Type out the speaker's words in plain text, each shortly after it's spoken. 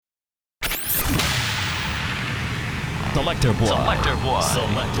Selector Bwoy. Selector Bwoy.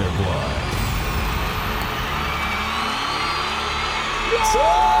 Selector Bwoy.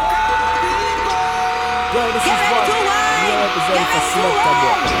 Yo, this is what you represent for Selector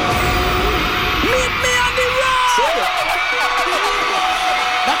Bwoy. Meet me on the road.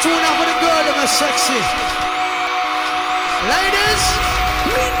 That's one for the girl that is sexy. Ladies,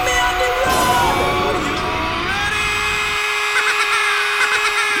 meet me on the road.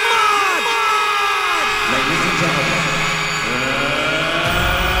 Ladies and gentlemen.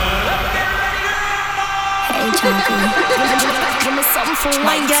 Hey, champion. Give me something for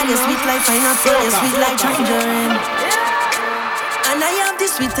my girl, you're sweet like pineapple, you're sweet like tangerine. And I have the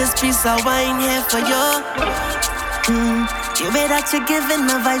sweetest piece of wine here for you. The way that you're giving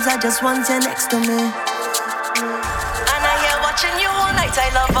the vibes, I just want you next to me. And I hear watching you all night,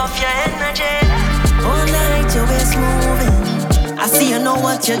 I love off your energy. All night your waist moving, I see you know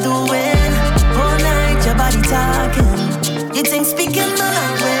what you're doing. All night your body talking, you think speaking my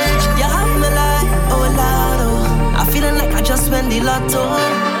language. You have me like, oh Lord, oh. I'm feeling like I just won the lotto.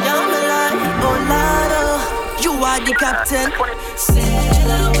 You have me like, oh Lord, oh. You are the captain. Sail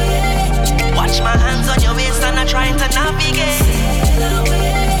away. Watch my hands on your waist and I'm trying to navigate. Sail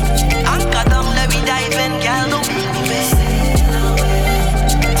away. Anchor down, let me dive in, girl, don't make me wait. Sail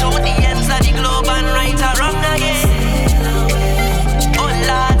away. To the ends of the globe and right or wrong again. Sail away. Oh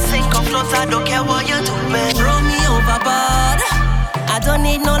Lord, sink or float, I don't care what you do, man. Throw me overboard. I don't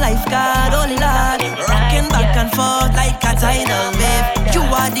need no lifeguard, only Lord. Rocking back and forth like a tidal wave. You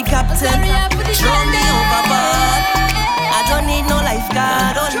are the captain. Throw me overboard. I don't need no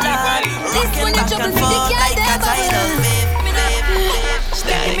lifeguard, only Lord. Rocking back and forth like a tidal wave.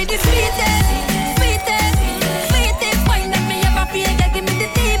 Give me the sweetest, sweetest, sweetest wine that me ever feel. Give me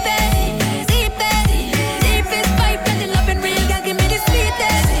the deepest, deepest, deepest vibe that the loving real. Give me the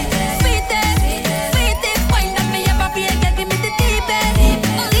sweetest, sweetest, sweetest wine that me ever feel. Give me the deepest,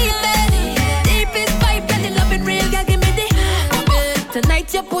 deepest, deepest vibe that the loving real. Give me the.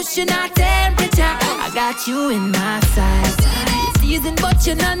 Tonight you're pushing our temperature. I got you in my sights. It's season, but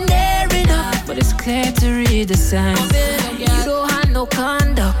you're not near enough. But it's clear to read the signs. You don't have no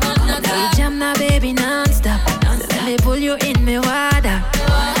conduct. We jam now, baby, non-stop. So let me pull you in me water.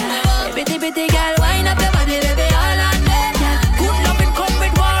 Bitty, bitty girl, wind up your body, baby, all on me. Good loving come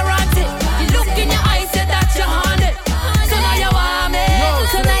with warranty. You look in your eyes, say that you want it. So now you want me.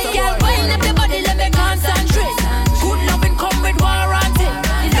 Tonight, girl, wind up your body, let me concentrate. Good loving come with warranty.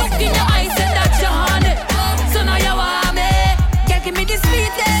 You look in your eyes, say that you want it. So now you want me. Girl, give me the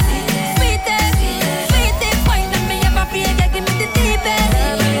sweetest, sweetest, sweetest wine that me ever feel. Girl, give me the deepest,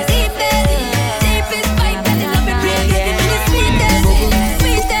 deepest, deepest vibe that the loving real. Give me the sweetest,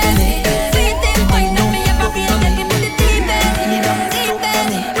 sweetest, sweetest wine that me ever feel. Girl, give me the deepest,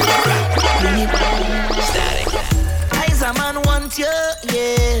 deepest. Static. Eyes a man want you,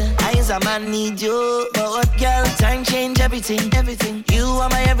 yeah. Eyes a man need you. But what girl, time change everything, everything. You are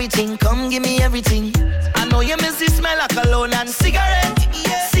my everything, come give me everything. I know you miss the smell of cologne and cigarette,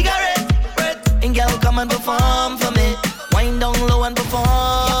 yeah. Cigarette, breath. And girl, come and perform for me. Wind down low and perform.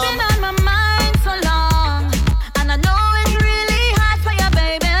 You've been on my mind so long, and I know it's really hard for you,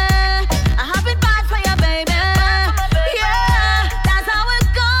 baby. I have it bad for you, baby. Yeah, that's how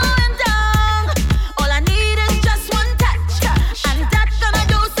it's going down. All I need is just one touch, and that's gonna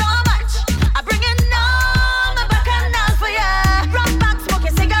do so much. I bring it on the back and down for you. Rock back,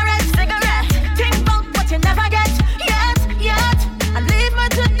 smoking cigarette, cigarette. Think about what you never get, yet, and leave me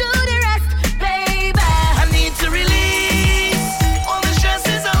to do the rest, baby. I need to release all the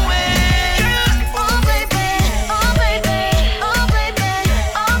stresses away. Oh baby, oh baby, oh baby,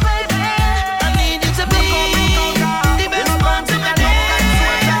 oh baby. I need you to be the best part of my day.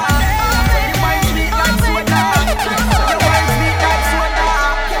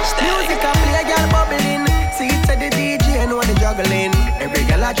 Music a play, girl bubbling. See it to the DJ and what they juggling. Every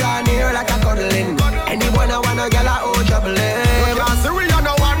girl a draw near like a cuddling. Anyone I wanna girl a oh juggling. You can't see we are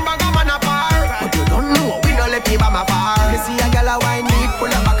no one bag of man apart. But you don't know we don't let people my far. You see a girl a wine deep,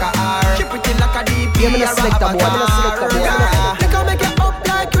 pull up back a R. She pretty like a DP. Yeah, me a Selector Bwoy, me a Selector Bwoy. You can make it up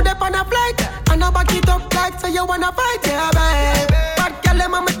like you dip on a flight, and I back it up like so you wanna fight, yeah, babe. But girl,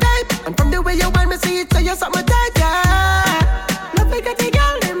 them on my type, and from the way you want me see it, so you something tight, yeah. Love it, get the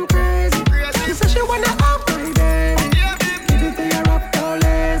girl them crazy. She said she wanna up my day. Give it to your up, don't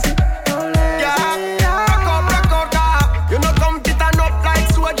lazy, don't lazy. Yeah, rock out, you know come fit and up like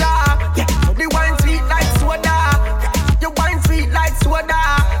soda. Yeah, so the wine sweet like soda. Your wine sweet like soda.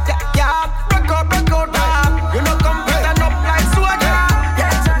 Yeah, rock out, you know come fit and up like soda.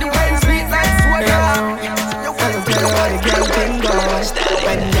 Yeah, so the wine sweet like soda. Your wine sweet like soda.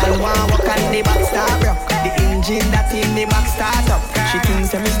 When y'all want walk on the back star rock, the engine that in the start up. She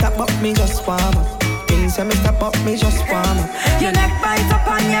thinks me stop up, me just warm up. Things me stop up, me just warm up. Your neck bite up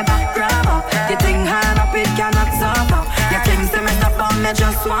and your back grab up. You think hard up, it cannot stop up. Your things me stop up, me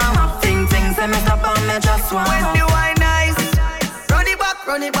just warm up. Things me stop up, me just warm up. When the wine nice, run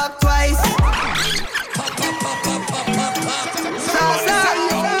it back twice. Soca,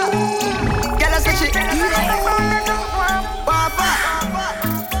 get us switch it.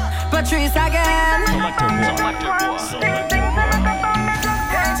 Patrice again.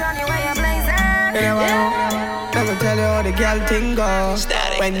 Let me tell you how the girl thing go.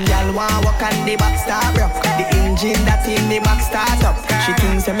 When girl want walk on the back start rock, the engine that in the back start up. She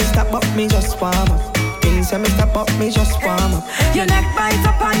thinks me stop up, me just warm up. Things me stop up, me just warm up. Your neck bite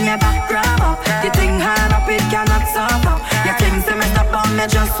up and your back grab up. You think hard up, it cannot stop up. Your things me stop up, me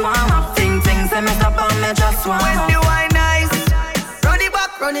just warm up. Things me stop up, me just warm up. When the wine nice, run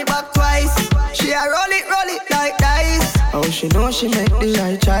it back twice. She a roll it like dice. Oh, she know she make the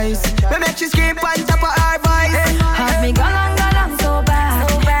right choice. Me make she scream on top of her voice. Have me galang so bad.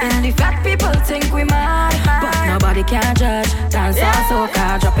 And the fat people think we mad, but nobody can judge. Dance or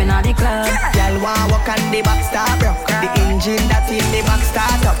soca, dropping on the club. Girl want walk on the back start rock. The engine that in the back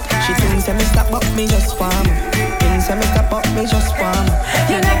start up. She thinks me stop up, me just warm up. Things me stop up, me just warm up.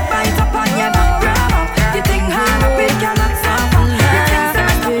 Your neck bite up and your back grab up. You think hard up, it cannot stop up. You think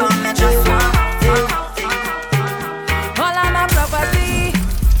me stop up, me just warm up. All of my property,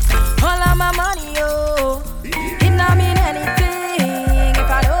 all of my money, oh, it not mean anything if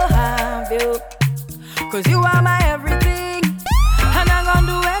I don't have you. 'Cause you are my everything, and I'm gonna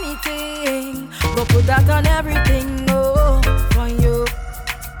do anything. Go put that on everything, oh, for you.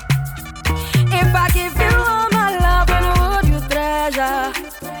 If I give you all my love, and would you treasure?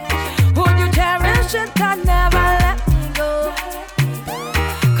 Would you cherish it and never let me go?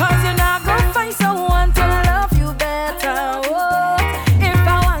 'Cause you're not gonna find someone to love you better, oh. If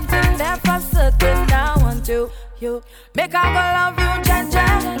I want to, then for certain I want to. You make I go love you, Jaja,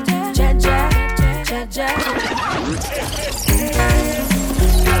 Jaja, Jaja.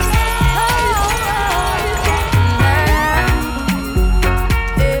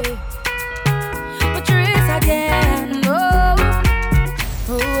 Patrice again, oh,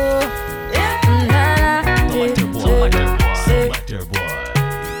 oh, Selector boy.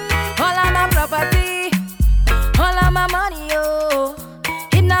 all of my property, all of my money, oh,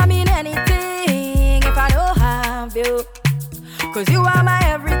 it not mean anything if I don't have you. 'Cause you are my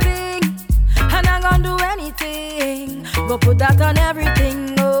everything, and I'm gonna do anything. Go put that on everything,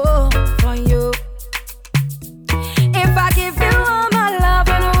 oh, for you. If I give you all my love,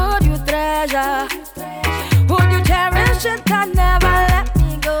 and would you treasure? Would you cherish it and never let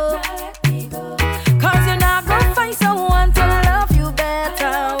me go? 'Cause you're not gonna find someone to love you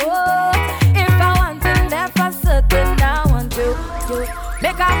better, oh. If I want to, then for certain I want to.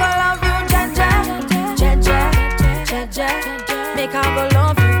 Make I go love you, Jaja, Jaja, Jaja. Make I go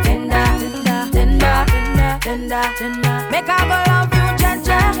love you, tender, tender, tender, tender, tender. Make I go love you,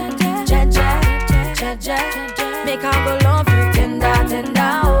 Jaja, Jaja, Jaja. Make I go love you, tender,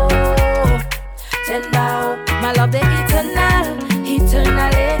 tender, oh, tender, oh. My love, the eternal,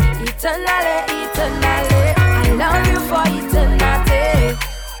 eternally, eternally, eternally. I love you for eternity.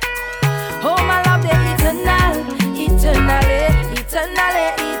 Oh, my love, the eternal, eternally, eternally,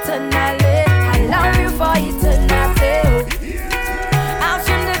 eternally. I love you for eternity. I'll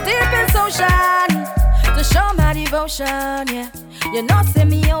swim the deepest ocean to show my devotion, yeah. You know, see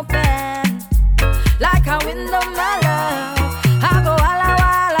me open like a window, my love. I go walla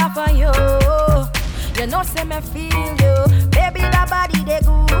for you. You know, see me feel you. Baby, that body, they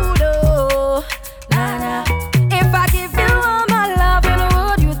good, oh. Nah, nah. If I give you all my love, and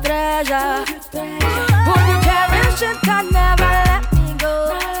would you treasure? Would you cherish it and never let me go?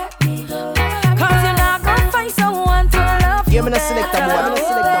 'Cause you're not gonna find someone to love you me no Selector boy, better. me no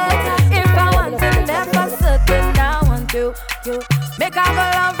Selector boy. If I want to, then for certain I want to. You make I go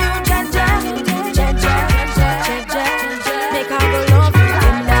love you, Jaja, Jaja, Jaja. Make I go love you,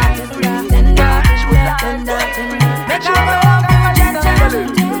 tender, tender, tender, tender. Make I go love you, Jaja,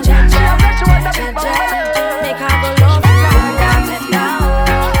 Jaja, Jaja. Make I go love you, tender, tender.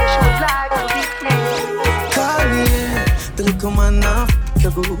 Call me, yeah. The little man now, the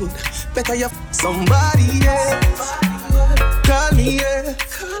good. Better you somebody, yeah. Call me, yeah.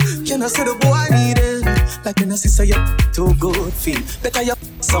 Can I say the boy need it? Like when I say you too good feel. Better you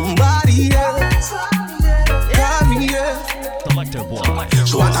somebody, yeah. Call me, yeah. Selector boy.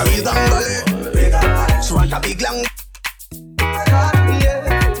 She want a real long belly. She want a big long. Call me, yeah.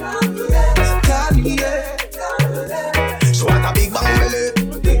 Call me, yeah. She want a big bang belly.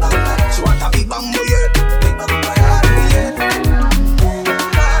 She want a big bang boy, yeah. Call me, yeah.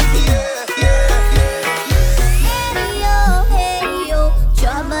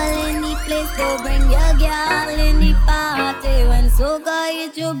 Soca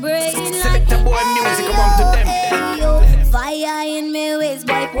hit your brain like Selector Bwoy music, come on to them. yo, fire in me waist,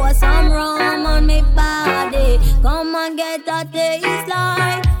 boy, pour some rum on me body. Come and get a taste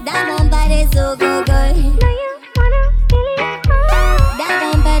like that bumper is so good. Now you wanna feel it hard. That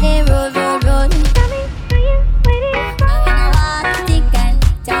bumper they roll. Tell me where you waiting for. I wanna walk, tick and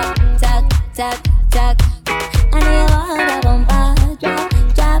tack. I know you want that bumper,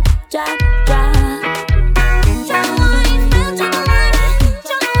 drop.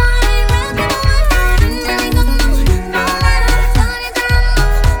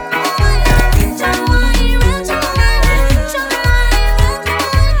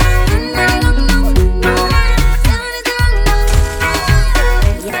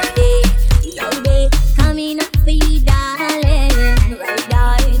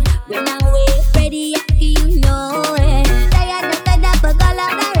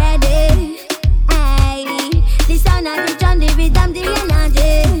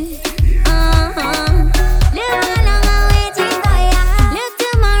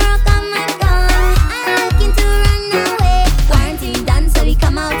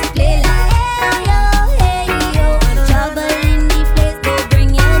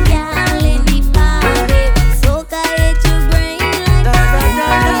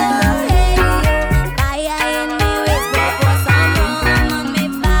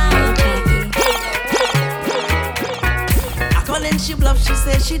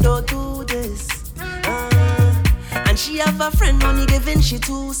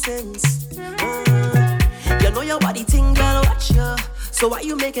 So why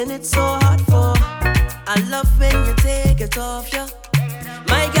you making it so hard for? I love when you take it off, yeah.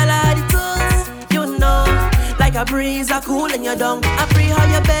 My girl are the tools, you know. Like a breeze, I cool in your dung. I free how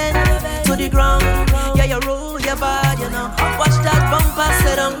you bend to the ground. Yeah, you roll your body, you know. Watch that bumper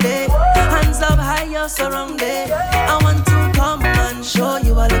sit on there. Hands up high, you're surrounded. I want to come and show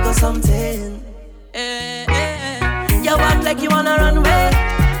you a little something. You walk like you wanna run away.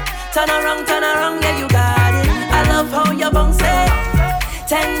 Turn around, yeah, you got it. I love how you bounce it.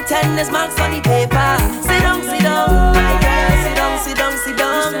 10 is marks on the paper. Sit down, my girl. Sit down, my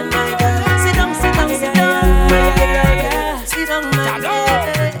girl. Sit down, my girl. Sit down, my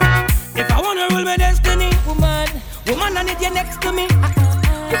girl. If I wanna rule my destiny, woman, I need you next to me.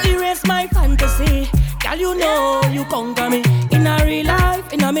 You erase my fantasy. Girl, you know you conquer me. In a real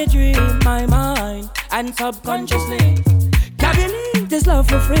life, in a me dream, my mind, and subconsciously. Can't believe this love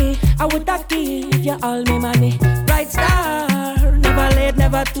for free. I would not give you all my money. Bright star, never late,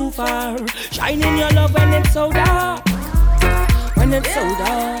 never too far. Shine in your love when it's so dark. When it's so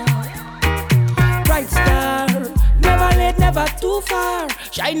dark. Bright star, never late, never too far.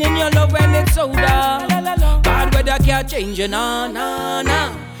 Shine in your love when it's so dark. Bad weather can't change you, nah.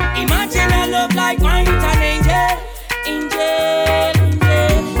 Imagine a love like mine with an angel.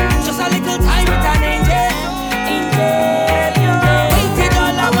 Just a little time with an angel. Waited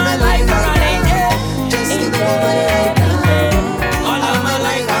all of my life for an angel. Just give me the money right now. All of my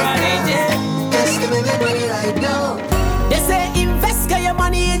life for an angel. Just give me the money right now. They say invest, get your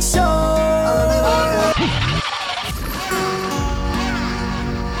money in show.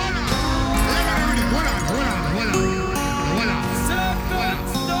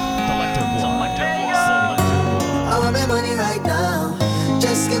 I want my money right now.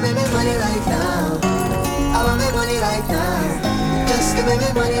 Just give me my money right now. I want my money right now. Just give me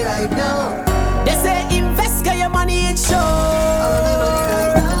my money right now. They say invest, get your money in show. I want my money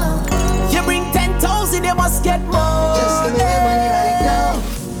right now. You bring 10,000, you must get more. Just give me my money right now.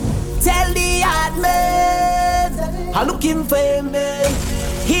 Tell the hard man, I'm looking for me.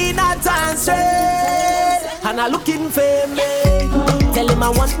 He not answering, and I'm looking for me. Tell him I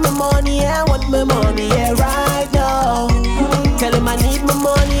want my money, I want my money, yeah, right now. Tell him I need my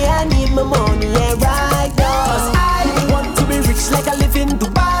money, I need my money, yeah, right now. 'Cause I want to be rich like I live in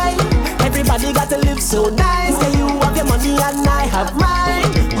Dubai. Everybody got to live so nice. Yeah, you have your money and I have mine.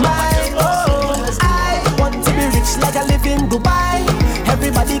 Oh, I want to be rich like I live in Dubai.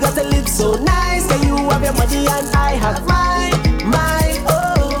 Everybody got to live so nice. Yeah, you have your money and I have mine.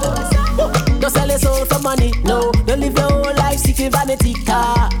 Oh, don't sell your soul for money. No, don't live your whole life seeking vanity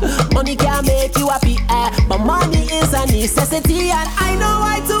car. Money can't make you happy, but money is a necessity, and I know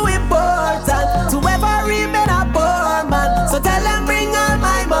why too important to ever remain a poor man. So tell them bring all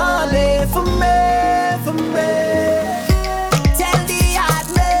my money for me. Tell the hard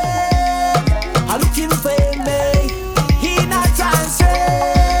man I'm looking for me. He not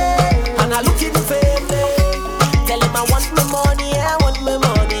transferring, and I'm looking for me. Tell him I want my money, I want my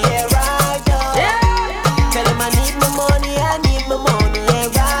money, yeah, right now. Tell him I need my money, I need my money, yeah,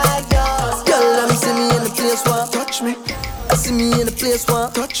 right now. Girl, let me see me in the place where touch me. I see me in the place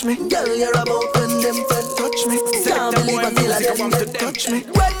one. Touch me, girl, you're about when them friends touch me. Can't believe I feel like them get touch me.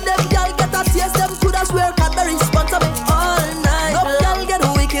 When them girl get a taste, them coulda swear Cadbury sponsor me all night. No girl get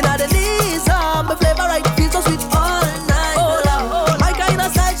wicked at the knees. My flavor right feels so sweet all night. Oh Lord, my kind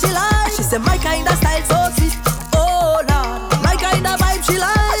of style she like. She said my kind of style so sweet. Oh Lord, my kind of vibe she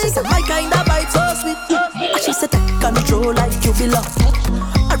like. She said my kind of vibe so sweet. She said take control like you belong.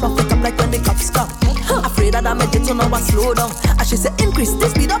 I rough it up like when the cops come. Afraid that I make it so now I slow down. And she said increase the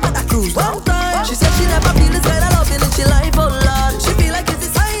speed up and I cruise one time. She said she never feel this kind of loving in she life, oh Lord. She feel like it's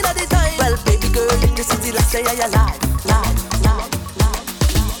the sign of the time. Well baby girl, if this is the last day of your life.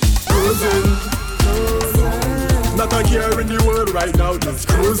 Cruising, not a care in the world right now, just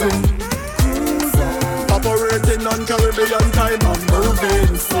cruising. Operating on Caribbean time, I'm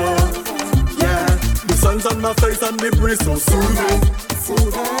moving slow. Yeah, the sun's on my face and the breeze so soothing.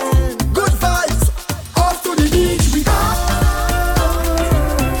 Good vibes, off to the beach we go.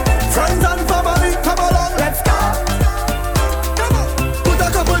 Friends and family, come along, let's go. Come on, put a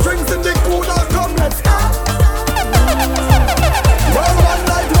couple drinks in the cooler, come, let's go. One life,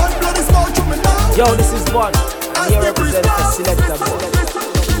 one bloody smoke to me now. Yo, this is Bwoy. I'm here representing the Selector boy.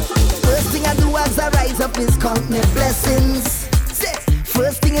 First thing I do as I rise up is count my blessings.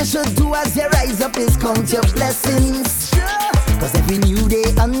 First thing you should do as you rise up is count your blessings. Cause every new day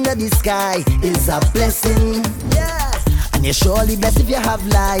under the sky is a blessing. And you're surely blessed if you have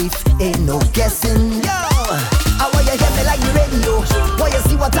life, ain't no guessing. I want you hear me like the radio. Want you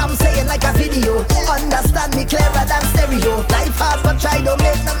see what I'm saying like a video. Understand me clearer than stereo. Life hard but try don't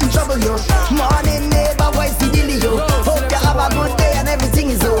make nothing trouble you. Morning neighbor, what's the dealio? Hope you have a good day and everything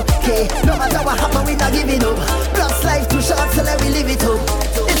is okay. No matter what happen, we not giving up. Plus life too short, so let we live it up.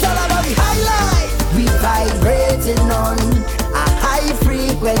 It's all about the high life. We vibrating on a high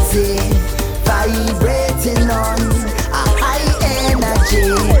frequency. Vibrating on a high energy.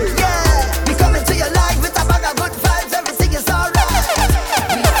 Yeah, we coming to your life with a bag of good vibes. Everything is alright.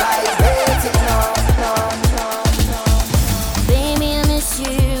 We vibrating on. Baby, I miss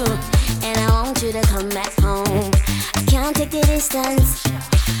you, and I want you to come back home. I can't take the distance.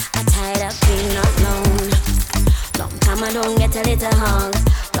 I'm tired of being alone. Long time I don't get a little hug.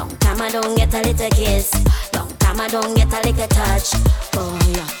 Long time I don't get a little kiss. Long time I don't get a little touch. Oh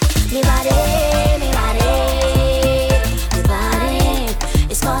yeah. Me body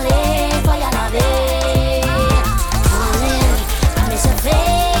is calling for your loving. Calling, I miss your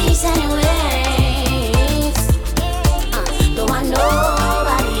face anyways. Don't want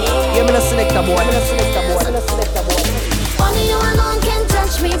nobody else. Yeah, me the Selector boy. Only you alone can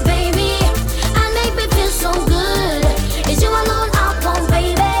touch me, baby, and make me feel so good. It's you alone I want,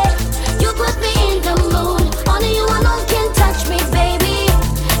 baby. You put me in the mood. Only you alone can touch me, baby,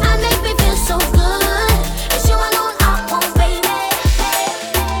 and make me feel so good. It's you alone I want, baby.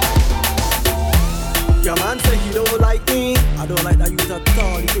 Your man say he don't like me. I don't like that you at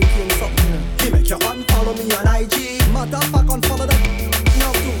all. You think you're something. He make you unfollow me on IG. Matter of fact, unfollow that.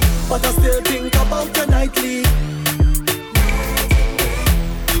 No too. But I still think about you nightly.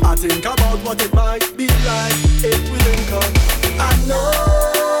 I think about what it might be like if we link up. I know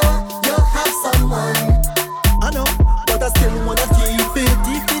you have someone. I know, but I still wanna keep it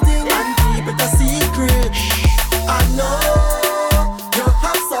in and keep it a secret. I know you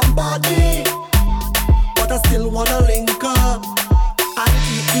have somebody, but I still wanna link up and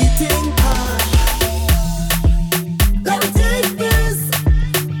keep it in touch. Let me take this.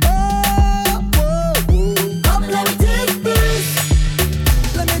 Come, let me take this.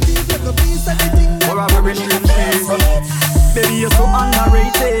 Let me give you the piece of the thing that for a very strange reason. Baby, you're so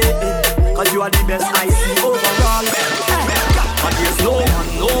underrated, cause you are the best I see overall. But there's no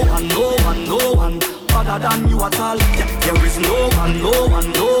one other than you at all. There is no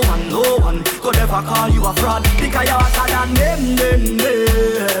one could ever call you a fraud, because you're hotter than them.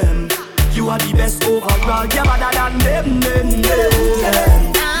 You are the best overall. You're better than them.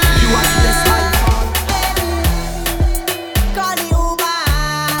 You are the best I Call the Uber.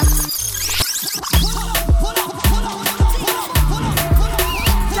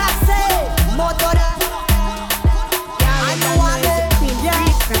 Just say, motor. I know what it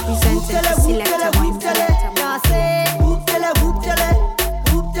Representing the Selector boy. Selector boy.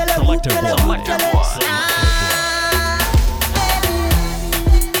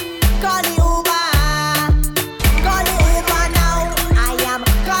 Call the Uber now. I am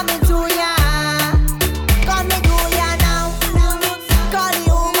coming to ya. Come me to ya now. Call the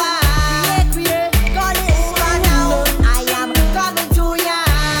Uber now. I am coming to ya.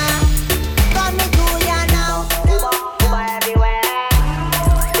 Come me to ya now. Uber everywhere.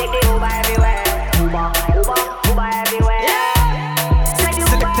 Take the Uber everywhere. Uber everywhere.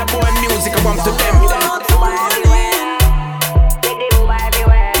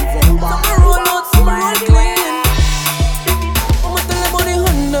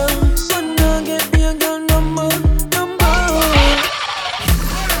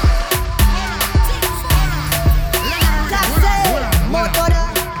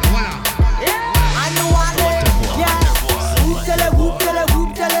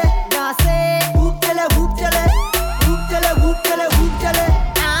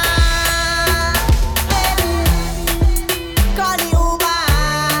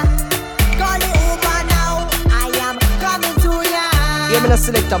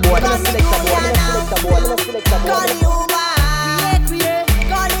 Selector boy. Me no Selector boy. Me no Selector boy. Me no Selector boy. Call the Uber.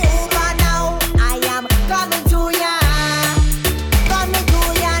 Call the Uber now. I am coming to ya. Coming to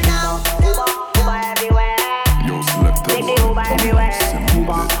ya now. Uber everywhere. Yo, Selector Take the Uber everywhere.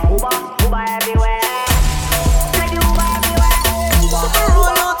 Uber everywhere. Take the Uber everywhere. Some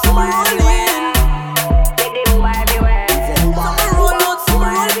roll out, some roll in. Take the Uber everywhere. Some roll out, some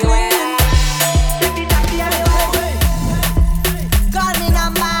roll clean. Take the taxi everywhere. Call me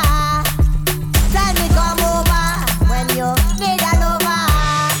number. Tell me come over when you need a lover.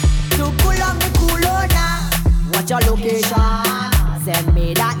 To cool on me coolona. What's your location? Send me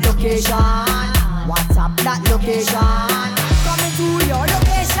that location. WhatsApp that location. Coming to your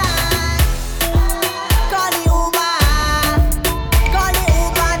location. Call the Uber. Call the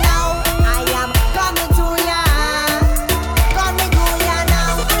Uber now. I am coming to ya. Coming to ya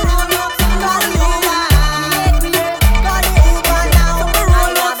now. Call the Uber. Call the Uber now. I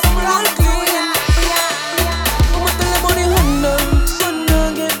am coming to ya. I'ma tell you about the Honda.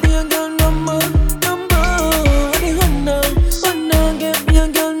 Get me a girl number. The Honda. Get me a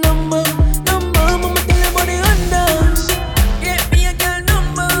girl number. I'ma tell you about the Honda. Get me a girl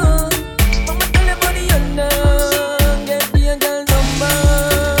number. I'ma tell you about the Honda. Get me a girl number.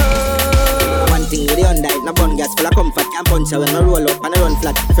 One thing with the Honda, it no bun gas full of comfort. Can't punch her when I roll up and I run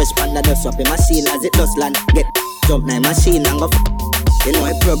flat. Fresh panda dust up a machine as it does land. Get jump na machine and go you know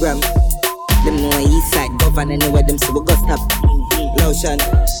a program. Them know a east side govern anywhere them so we go stop. Lotion.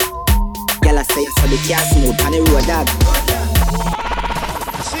 Girl I say so the car smooth and the road dog.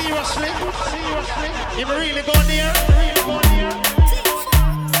 Seriously? You really go there?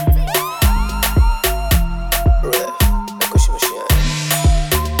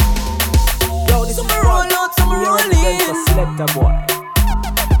 Yo, this is Some fun. roll out, some We roll represent in. for Selector boy.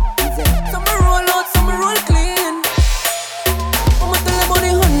 Some roll out, some roll clean. I'ma tell you about the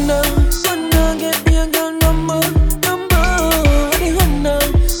Honda. Get me a girl number. The Honda.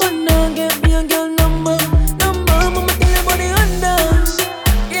 Get me a girl number. I'ma tell you about the Honda.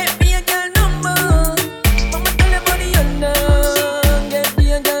 Get me a girl number. I'ma tell you about the Honda. Get me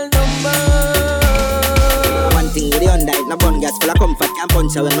a girl number. One thing with the Honda, it no bun gas full of comfort. Can't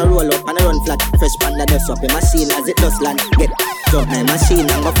punch her when I roll up and I run flat. Fresh panda dust up a machine as it does land. Get jump na machine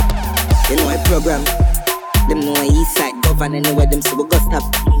and go you know a program. Them know a east side govern anywhere them so we go stop.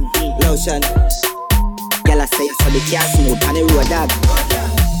 Lotion. Girl I say so the car smooth and the road dog.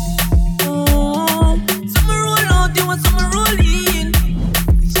 Some roll out, you want some roll in.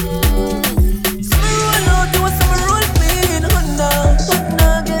 Some roll out, you want some roll clean. Honda,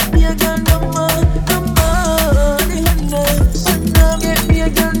 get me a girl number. The Honda, get me a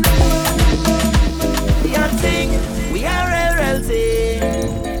girl number. We are ting, we are RLT.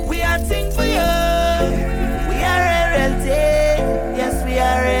 We are ting for you. We are RLT. Yes, we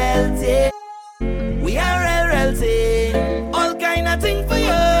are RLT. We are RLT. All kind of thing for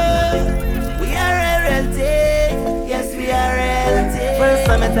you. We are RLT. Yes, we are RLT. First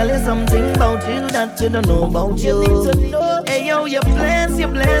time I tell you something about you that you don't know about you. Hey yo, you're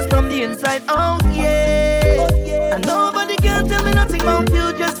blessed from the inside out, yeah. And nobody can tell me nothing about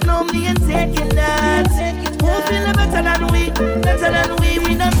you, just know me and taking that. Who feeling better than we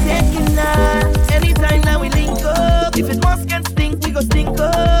not taking that. Anytime that we link up, if it must get stink, we go stink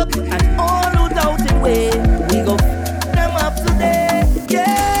up. And all who doubted way, we go them up today,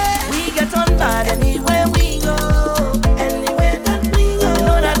 yeah. We get on bad anywhere we go, anywhere that we go. You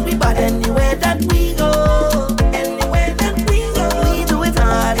know that we bad anywhere that we go, anywhere that we go. We do it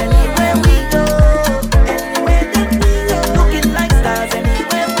hard anywhere we go, anywhere that we go. Looking like stars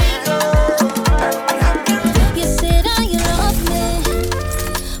anywhere we go. You said that you love me,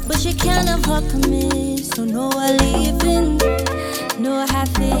 but you can't fuck me. So no, I leaving. No, I have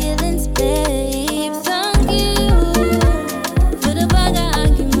feelings, babe. Thank you for the bag of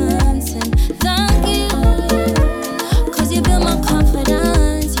arguments, and thank you, 'cause you build my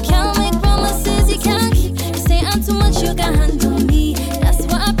confidence. You can't make promises you can't keep. You say I'm too much, you can handle me. That's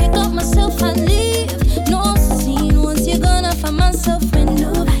why I pick up myself and leave. No scene once you're gonna find myself with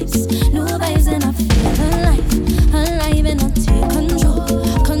new vibes, and I feel alive, and I take control.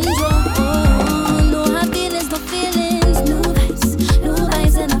 No happiness, no feelings, new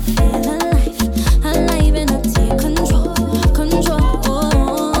vibes, and I feel alive, and I take control.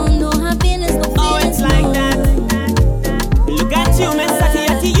 No happiness, no feelings. Oh, it's like that. Look at you, Miss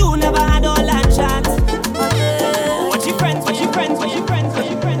Satiety, you never had all that chat. What your friends?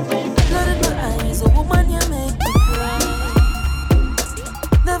 Blood in my eyes, a woman you make me cry.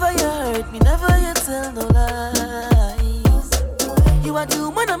 Never you hurt me, never you tell no lies. You are the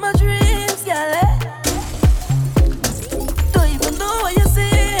woman of my dreams, girl. Don't even know what you say.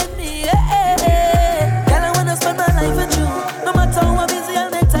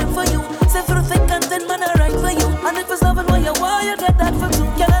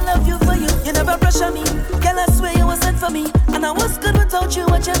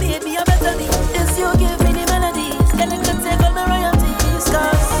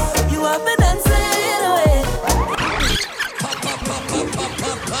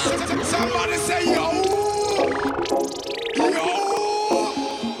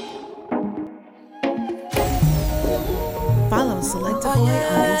 Bwoy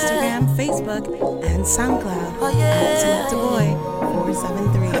on Instagram, Facebook, and SoundCloud at Selector Bwoy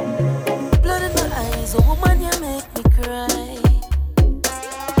 473. Blood in my eyes, oh woman, you make me cry.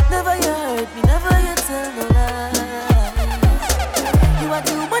 Never you hurt me, never you tell no lies. You are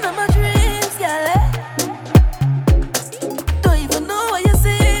the one of my dreams, girl. Don't even know what you're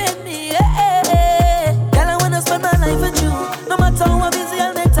saying me, Girl, I wanna spend my life with you. No matter how busy,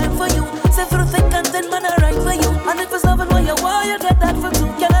 I'll make time for you. Say through thick and thin, man, I write for you. And if it's loving what you want, you get that for two.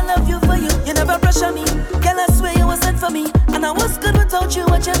 Girl, I love you for you. You never pressure me. Girl, I swear you were sent for me. And I was good without you.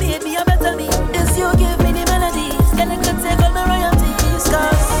 What you made me a better me. Is you give me the melodies. Girl, I could take all the royalties.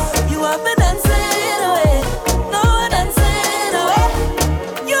 Cause you have been dancing away. No one dancing away.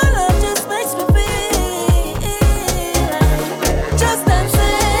 Your love just makes me feel. Just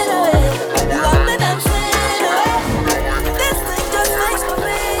dancing away. You have been dancing away. This thing just makes me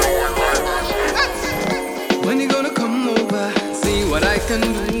feel. When you gonna come over, see what I can do?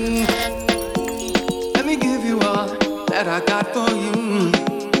 Let me give you all that I got for you.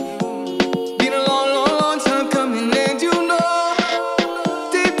 Been a long, long, long time coming, and you know,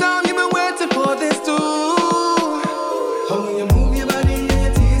 deep down you've been waiting for this too. How you move your body,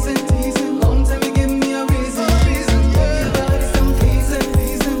 yeah, teasing, teasing. Long time you give me a reason, reason. Yeah, your body's so pleasing,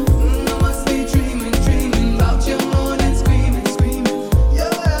 pleasing. I must be dreaming, dreaming about you more than screaming, screaming.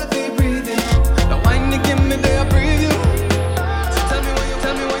 Your heavy breathing. Now when you give me there, I breathe you. So tell me what you,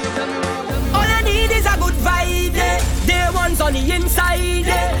 tell me what you, tell me what you, tell me. All I need is a good vibe, yeah. Day one's on the inside,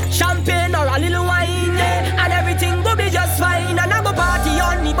 yeah. Champagne or a little wine, yeah. And everything will be just fine. And I go party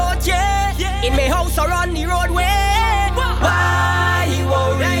on the boat, yeah. In my house or on the roadway. Why you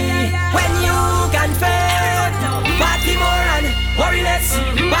worry when you can fail? Party more and worry less.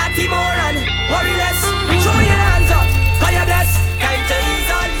 Party more and worry less. Show your hands up, call your bless. Can't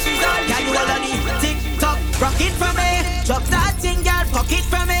ease on, she's on. Can you all on the TikTok, rock it for me. Drop that thing, girl, fuck it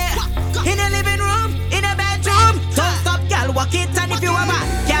for me. In the living room, in the bedroom. Don't stop, girl, walk it. And if you have a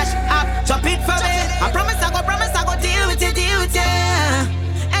cash up, drop it for me. I promise I go deal with you, deal with you.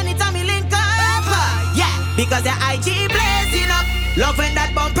 Anytime you link up, yeah. Because the IG blazing up. Love when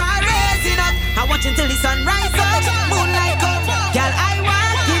that bumper raising up. I watch until the sun rise up. Moonlight come, girl, I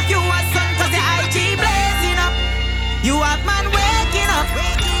want give you a sun. Cause the IG blazing up. You have man waking up.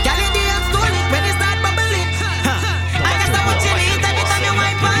 Girl, in the end, school it when you start bubbling. I guess that's what you need every time you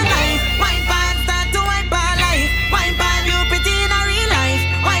wipe on life. Wipe on, start to wipe on life. Wipe on, you pretty in a real life.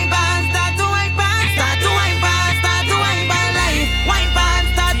 Wipe on, start to wipe on, start to wipe on, start to wipe on life. Wipe on,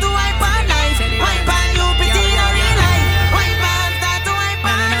 start to wipe on life. Wipe on, you pretty in a real life. Wipe on, start to wipe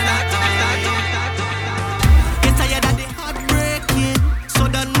on, start to wipe on. Get tired of the heartbreaking. So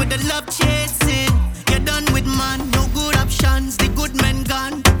done with the love chasing. You're done with man, no good options. The good men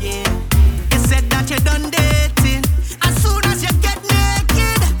gone, yeah. You said that you're done dating. As soon as you get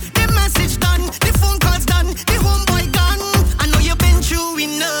naked, the message done, the phone calls done, the homeboy gone. I know you've been through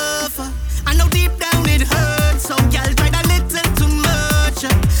enough. I know deep down it hurts. So girl, tried a little too much.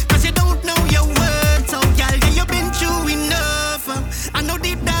 Cause you don't know your worth. So girl, yeah, you've been through enough. I know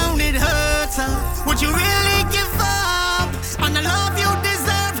deep down it hurts. Would you really give up on the love you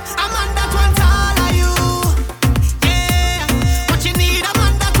deserve? I'm on that one, all of you. Yeah, what you need, I'm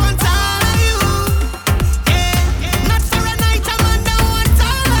on that one, all of you. Yeah, not for a night, I'm on that one,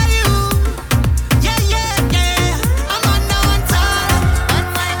 all of you. Yeah, yeah, yeah, I'm on that one, all of you. One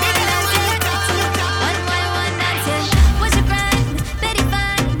by one dancing. What's your prime? Very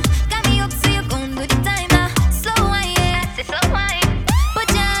fine. Got me up so you gon' do the time now. Slow wine, yeah, say slow wine. Put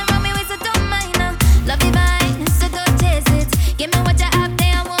your arm around me, waist, so don't mind now. Love divine, so don't chase it. Give me what you have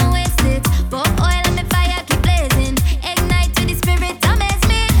there, I won't waste it. Pour oil on me fire, keep blazing. Ignite to the spirit, don't miss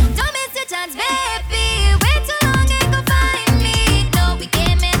me. Don't miss your chance, baby. Wait too long, ain't gon' find me. No, we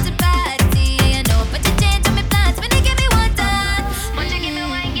came here to party, you know. But you change on me plans when you give me one dance. Won't you give me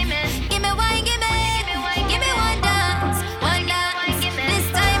wine, give me wine, give me wine, give me one dance, one dance. This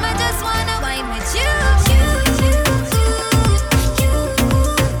time I just wanna wine with you.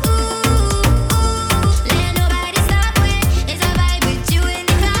 Let nobody stop me. It's a vibe with you in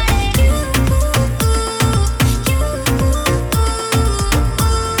the car.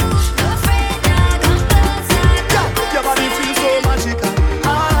 No afraid now, come closer. Your body feels so magical.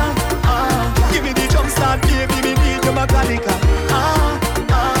 Give me the jump start, baby, me need your mechanical.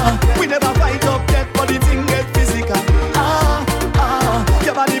 We never fight up yet, but the thing get physical.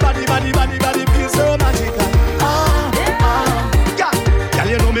 Your body feels so magical. Girl,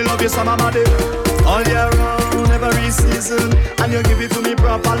 you know me love you so body. All year round, every season, and you give it to me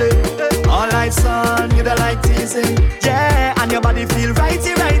properly. All life, son, you don't like teasing. Yeah, and your body feel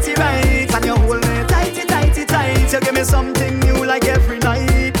righty, righty, right, and you hold me tighty, tighty, tight. You give me something new like every night.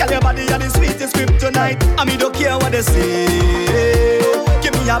 night, and me don't care what they say.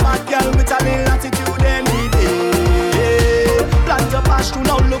 Give me a bad girl with a little attitude any day. Plan to pass through,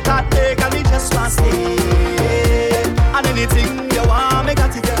 now look at me, can me just want stay. And anything you want, me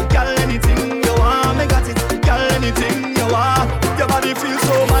got it. Girl, anything you want, me got it. Girl, anything you want. Your body feels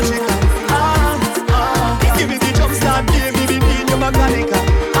so magical. Give me the jump start, give me the need, your mechanical.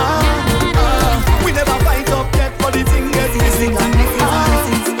 We never fight up yet, but the thing gets missing.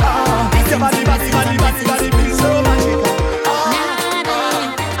 Your body feels so magical.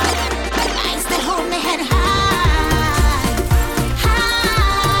 I still hold my head high,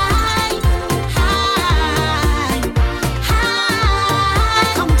 high, high, high.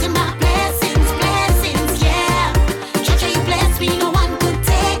 Counting my blessings, blessings, yeah. Church, you bless me, no one could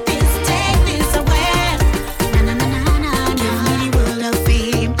take this away. Na na na na na. Give me the world of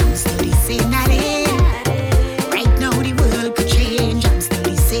fame, I'm still the same that is. Right now the world could change, I'm still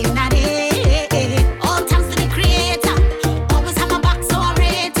the same that is. All thanks to the Creator, always have my back so I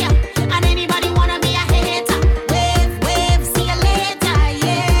rate ya. And anybody wanna be a hater, wave, see you later,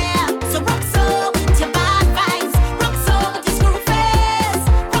 yeah. So rock so with your bad vibes, rock so with your screw face,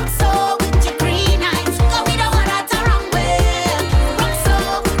 rock so with your green eyes. Cause we don't want that to wrong way. Rock so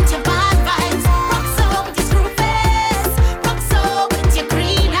with your bad vibes, rock so with your screw face, rock so with your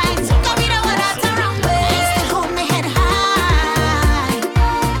green eyes. Cause we don't want that to wrong way. I still hold my head high,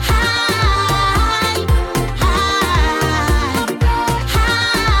 high, high.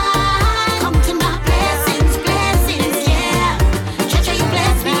 Counting my blessings, blessings, yeah. Church, you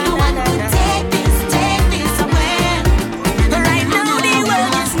bless me, no one could take this away. Right now the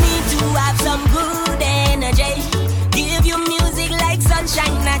world just need to have some good energy. Give you music like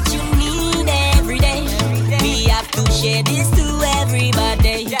sunshine that you need every day. We have to share this to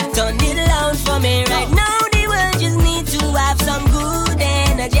everybody. Turn it loud for me. Right now the world just need to have some good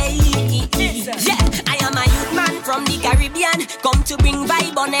energy. Yeah, I am a youth man from the Caribbean, come to bring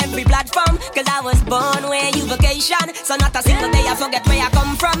vibe on every platform. Cause I was born where you vacation, so not a single day I forget where I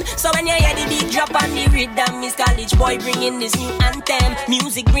come from. So when you hear the beat drop on the rhythm, Miss College Boy bringing this new anthem.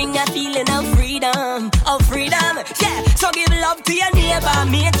 Music bring a feeling of freedom, yeah. So give love to your neighbor,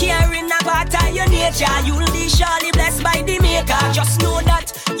 make caring a part of your nature. You'll be surely blessed by the maker. Just know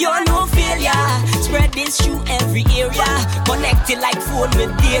that you're no failure. Spread this through every area, connected like phone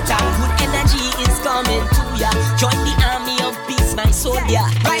with data. Good energy is coming to ya. Join the army of peace, my soldier.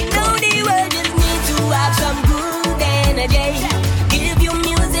 Right now the world just need to have some good energy. Give you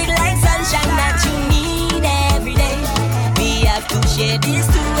music like sunshine that you need every day. We have to share this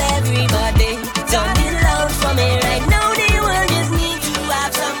to everybody. Turn it loud for me. Right now the world just need to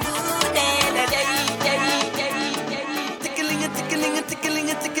have some good energy. Tickling it, tickling it, tickling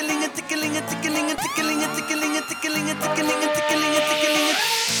it, tickling it, tickling it, tickling it, tickling it, tickling it, tickling it, tickling it, tickling it, tickling it.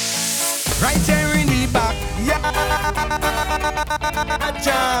 Right here in the back, yeah,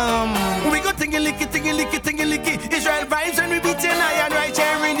 jam. We go tingy-licky, tingy-licky, tingy-licky. Israel vibes and we beat your lion right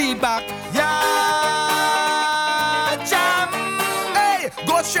here in the back, yeah, jam. Hey,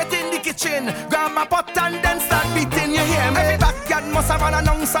 go straight in the kitchen, grab my pot and then start beating. You hear me? Every backyard must have an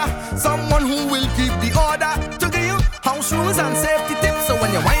announcer, someone who will keep the order. To give you house rules and safety tips, so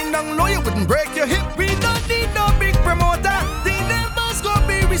when you wind down low, you wouldn't break your hip. We don't need no big promoter, the neighbors go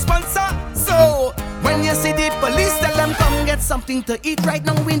be responsible. So when you see the police, tell them come get something to eat right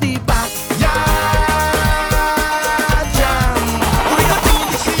now in the back. Yeah, jam. We got to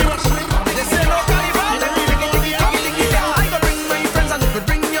seriously. They say no carnival. I go bring my friends and you could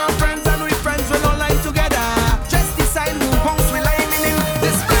bring your friends, and we friends will all line together. Just decide who house we lining in.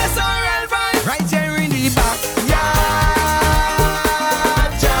 This place are real vibe. Right here in the back. Yeah,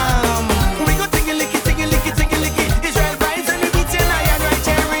 jam. We go tingy-licky, tingy-licky, tingy-licky. Israel vibes and we beat your lion right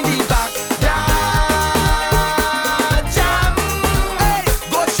here in the back.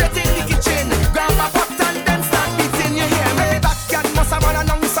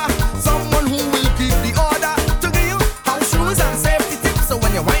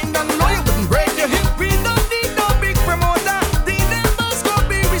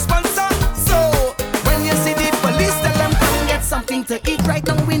 To eat right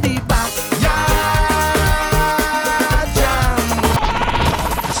now in the back. Yeah, jam.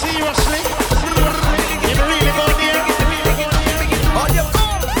 Seriously? You really go there? On your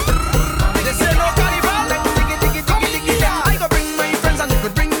phone. They say no carnival. I go bring my friends and you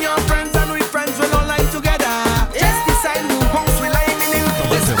could bring your friends, and we friends will all line together. Just decide who house we lining in.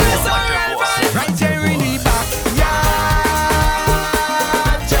 This place right here in the back. Yeah,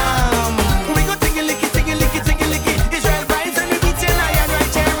 jam. We go tingy-licky, tingy-licky, tingy-licky. Israel vibes and we beat your lion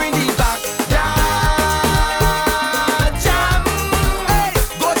right here in the back. Yeah, jam. Hey,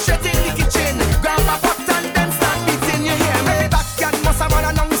 go straight in the kitchen.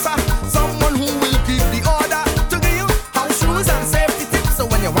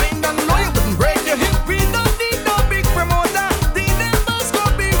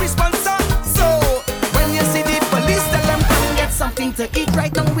 take it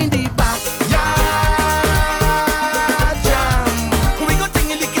right now in the back. Yeah, jam. We go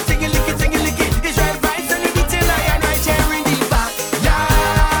tingy licky, tingy licky, tingy licky. It's right vibes and the beat till I and right here in the back. Yeah,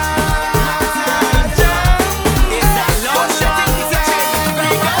 jam. It's that long shot in the kitchen.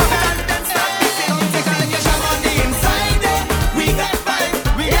 We got fun and stop beating. Take a look at Sham on the inside there. We got vibes,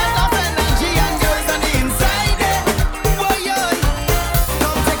 we got love energy and girls on the inside there. Boy, yo.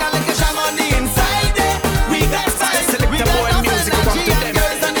 Come take a look at Sham on the inside there. We got vibes, we got love energy and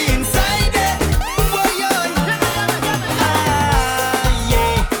girls on the inside there. Boy, yo.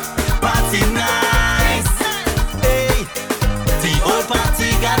 Yeah, party nice. Hey, the whole party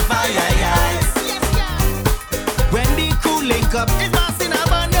got fire, guys. When the crew link up, it's us in a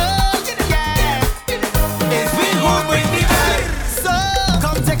bundle. Yeah, it's we who bring the vibe. So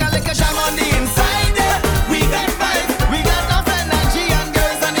come take a look at Sham on the inside there. We got vibes, we got love energy and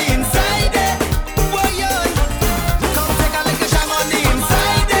girls on the inside there. Boy, yo. Come take a look at Sham on the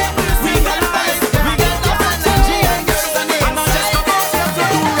inside there. We got vibes, we got love energy and girls on the inside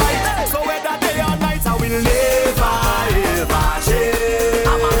there. So whether day or night, I will never ever change.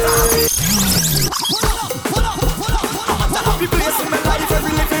 The place of my life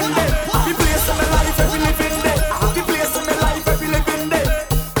every living day. The place of my life every living day. The place of my life every living day.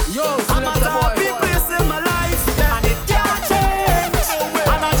 Yo, I'm at a happy place in my life, and it can't change.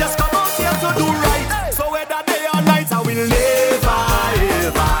 And I just come out here to do right. So whether day or night, I will never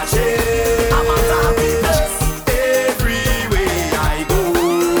ever change. I'm at a happy place everywhere I go.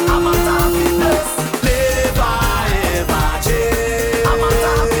 I'm at a happy place, never ever change. I'm at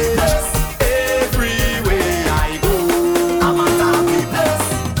a happy place everywhere I go. I'm at a happy place.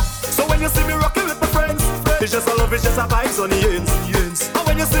 So when you see me rocking with my friends, it's just a love, it's just a vibes on the ends. And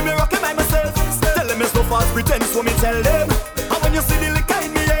when you see me rocking by myself, tell them it's no false pretense, so me tell them. And when you see the liquor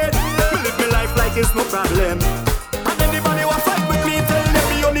in me head, me live my life like it's no problem. And anybody who fight with me, tell them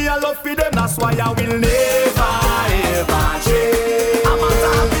me only a love for them. That's why I will never ever change. I'm at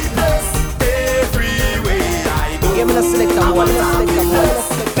a happy place everywhere I go. Give me the selector boy, the selector boy.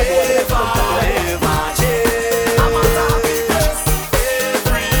 Never ever change. I'm at a happy place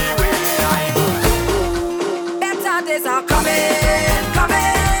everywhere I go. Better days are coming,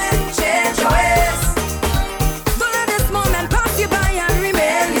 coming, change your ways. Don't let this moment pass you by and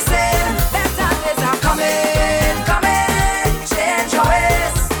remain the same. Better days are coming, coming, change your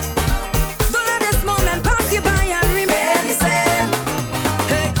ways. Don't let this moment pass you by and remain the same.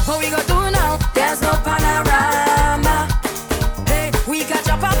 Hey, what we gonna do now? There's no panorama. Hey, we can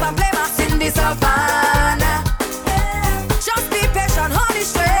jump up and play mass in the savannah. Just be patient, hold the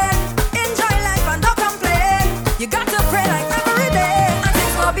strength. Enjoy life and don't complain. You got to pray like every day, and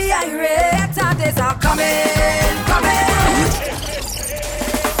things will be irate. Better days are coming, coming.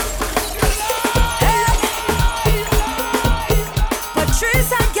 Hey,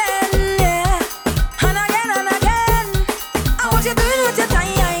 Patrice again, yeah, and again and again. I want you doing with your time.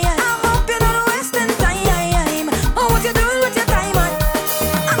 I hope you're not wasting time. Oh, what you doing with your time?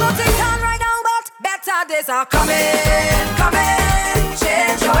 I'm gonna take time right now, but better days are coming, coming.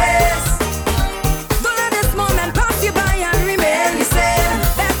 Change your ways. Don't let this moment pass you by and remain the same.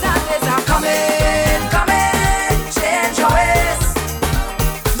 Better days are coming, coming. Change your ways.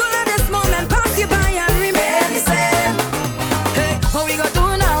 Don't let this moment pass you by and remain the same. Hey, what we gonna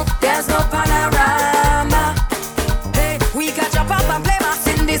do now? There's no panorama. Hey, we can jump up and play mass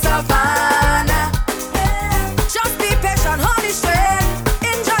in the savannah. Just be patient, hold the strength.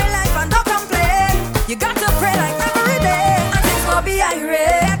 Enjoy life and don't complain. You got to pray like every day, and things will be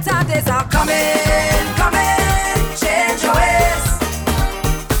irate. Better days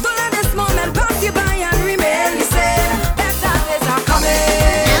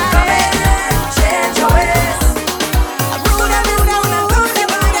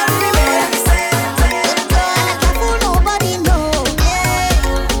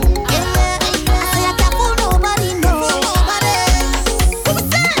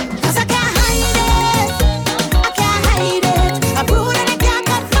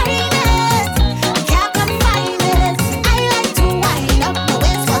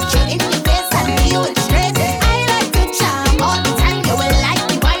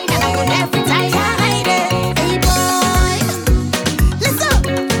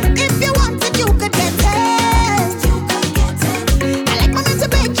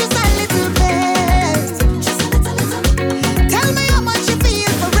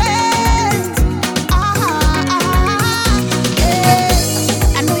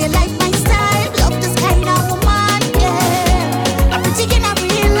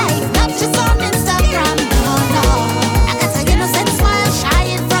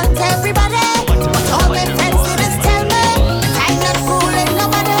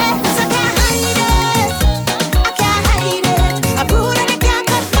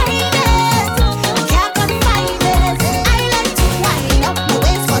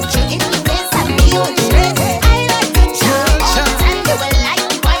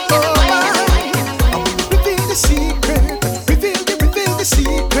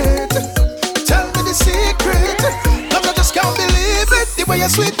way you're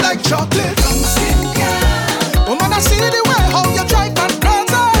sweet like chocolate. Woman, I see the way how you drive and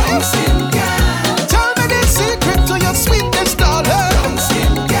crazy. Tell me the secret to your sweetness, darling.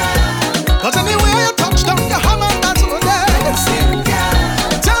 Cause anywhere you touch down, your hammer that's all there.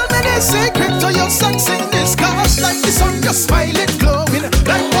 Tell me the secret to your sexiness. Cause like the sun, you're smiling, glowing.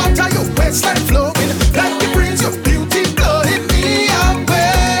 Like water, your waistline flowing. Like the breeze, your beauty blowing me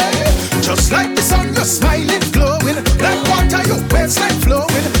away. Just like the sun, you're smiling, glowing. Like water, your waistline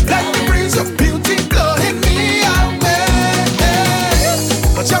flowing. Like the breeze, your beauty blowing me away.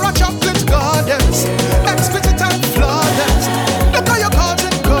 But you're a chocolate goddess, exquisite and flawless. Look how you're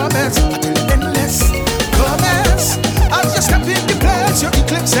causing comments, endless comments. As you step in the place, you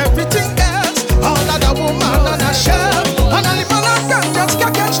eclipse everything else. All other woman on a shelf, and a lip on a girl just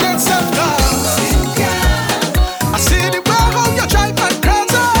can't catch themselves. I see the way how you drive and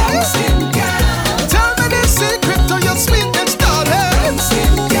crazy. Tell me the secret to your sweetness, darling.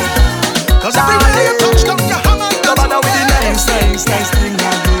 Cause everywhere you touch down, your hammer that's all there. Nice thing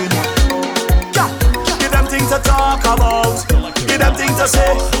again. Yeah, give them things to talk about. Give them things to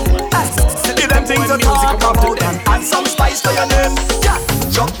say. Give them things to talk about. And add some spice to your name. Yeah,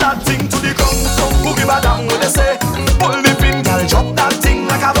 drop that thing to the ground. Boogie badam what they say. Pull the pin, girl, drop that thing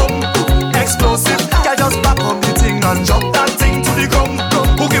like a bomb. Explosive, girl, just back up the thing and drop that thing to the ground.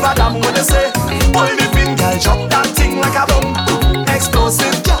 Boogie badam what they say. Pull the pin, girl, drop that thing like a bomb.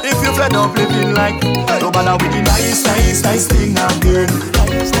 Explosive, if you fed up living like no bother with the nice thing again.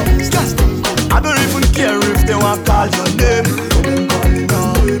 I don't even care if they want call your name.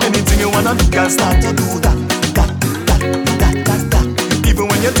 Anything you wanna do, girl, start to do that. Even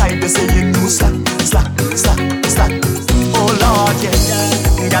when you're tired, they say you do slack. Oh Lord,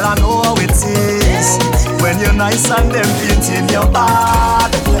 yeah. Girl, I know how it is when you're nice and them painting your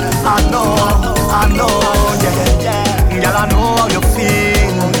bad. I know, yeah. Girl, I know how you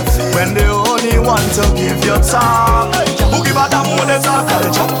feel when they only want to give you time. Boogie badam when they talk,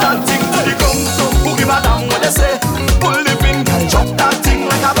 girl, drop that thing to the ground. Boogie badam when they say, pull the pin, girl, drop that thing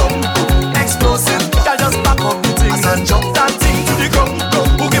like a bomb. Explosive, girl, just back up the thing and drop that thing to the ground.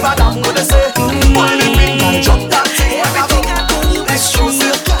 Boogie badam when they say, pull the pin, girl, drop that thing like a bomb.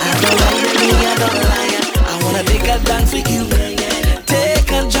 Explosive, I don't lie. I wanna take a dance with you,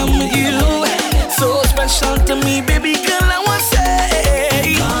 take a jump with you. So special to me, baby girl, I wanna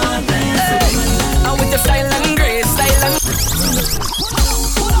say, I with the style and grace,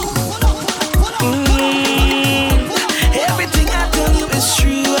 everything I tell you is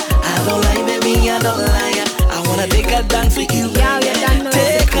true. I don't lie, baby, I don't lie. I wanna take a dance with you,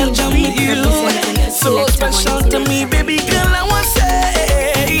 take a jump with you. So special to me, baby girl, I wanna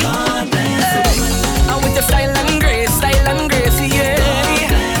say, I with the style and grace, yeah.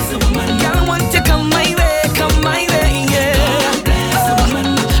 Girl, want to come my way, yeah.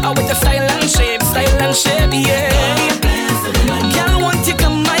 I with the style and shape, yeah. Girl, want to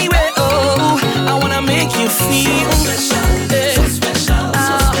come my way, oh. I wanna make you feel so special.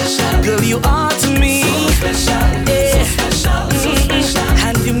 Girl, you are to me,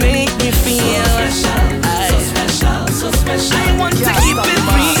 and you make me feel so special. I want to keep it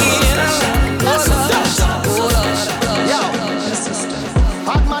real.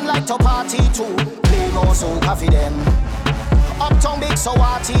 Bad man like to party too, play more soca for them. Uptown big so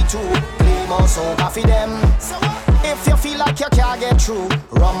party too, play more soca for them. If you feel like you can't get through,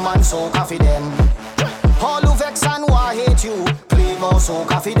 rum and soca for them. All who vex and who hate you, play more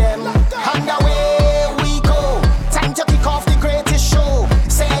soca for them. And away we go, time to kick off the greatest show.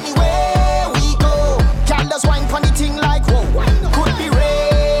 Say anywhere we go, girl just wine pon the thing like whoa. Could be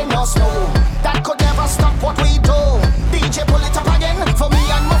rain or snow, that could never stop what we do. DJ pull it up again for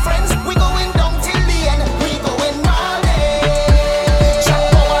me and my friends. We going down till the end. We going all day.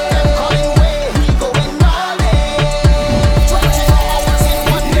 Chat over them calling way. We going all day. 24 hours in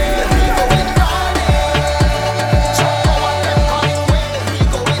one day. We going all day. Chat over them calling way. We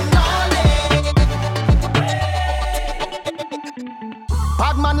going all day.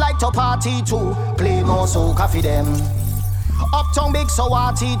 Bad man like to party too. Play more soca for them. Uptown big so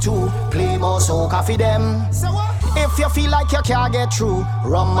hearty too. Play more soca for them. If you feel like you can't get through,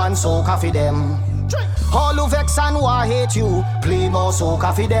 rum and soca for them. All who vex and who hate you, play more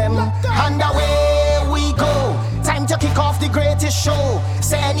soca for them. And away we go, time to kick off the greatest show.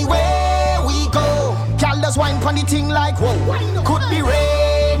 Say anywhere we go, girl just wine pon the thing like whoa. Could be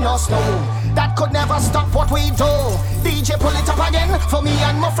rain or snow, that could never stop what we do. DJ pull it up again for me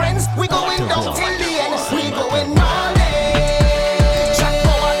and my friends. We going down till the end. We going all day.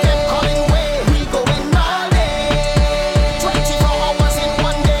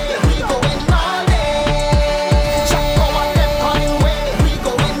 We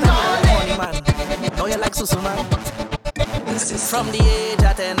From the age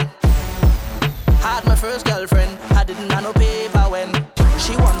of 10, had my first girlfriend. I didn't have no paper when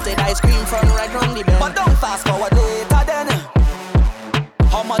she wanted ice cream from right round the bend. But don't fast forward later then.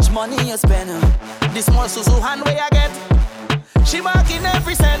 How much money you spend? This small Suzu hand where I get, she marking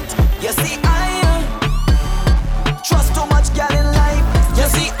every cent. You see I trust too much girl in life. You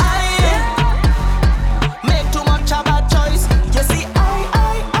see I make too much a bad choice. You see I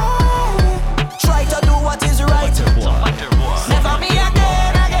try to do what is right. Never me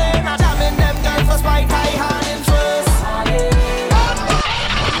again. I'm jamming them girls for spite. I hand in first.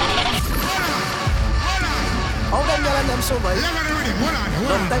 How them girl and them so boy?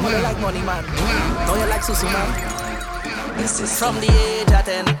 Long time when you like money man. Now you like Susu man. From the age of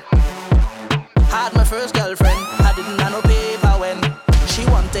 10, had my first girlfriend. I didn't have no paper when she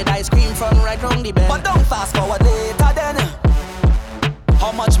wanted ice cream from right round the bend. But don't fast forward later then.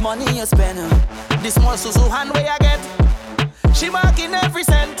 How much money you spend? This small Suzu hand where I get, she marking every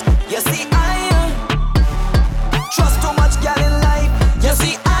cent. You see I trust too much girl in life. You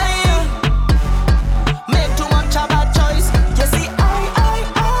see I make too much a bad choice. You see I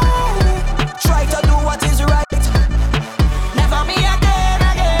try to do what is right. Never me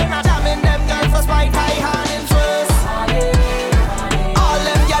again. I'm jamming them girls for spite. I hand in first. All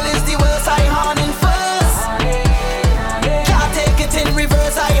them girl is the worst. I hand in first. Can't take it in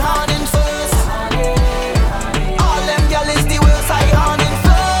reverse. I hand in first. All them girl is the worst. I hand in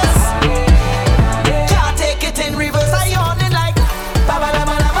first. Can't take it in reverse. I hand in like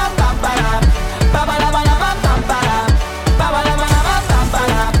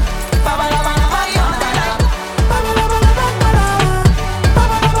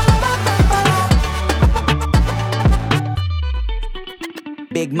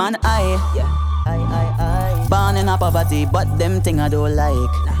big man, I born in a poverty, but them thing I don't like.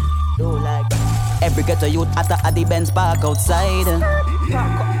 Every ghetto youth after at the Benz park outside.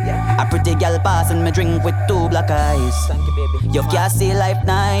 A pretty girl passing me drink with 2 black eyes. You can't see life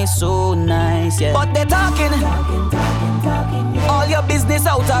nice, so nice, yeah. But they talking all your business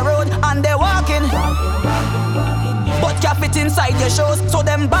out the road and they walking. But can't fit inside your shows, so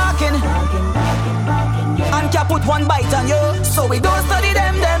them barking. And can't put one bite on you, so we don't study them.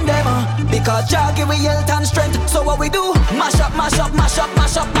 Because Jah give we health and strength. So what we do? Mash up that.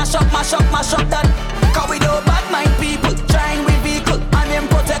 Cause we do bad mind people, trying we vehicle and them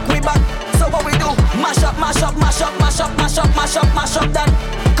protect we back. So what we do? Mash up that.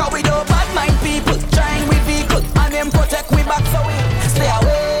 Cause we do bad mind people, trying we vehicle and them protect we back. So we stay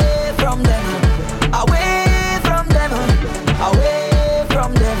away from them, away from them, away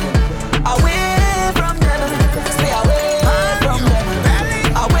from them, away from them. Stay away from them,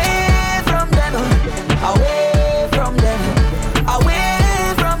 away from them, away from them,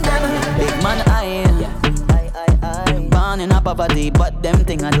 away from them. Big man, I born in a poverty, but them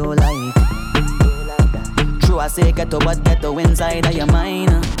thing I don't like. True, I say ghetto, but ghetto inside of your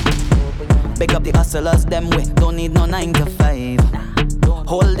mind. Pick up the hustlers, them way don't need no 9 to 5.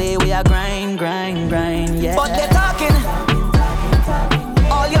 Whole day we are grind, yeah. But they talking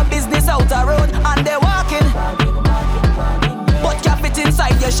all your business out the road and they walking. But can't fit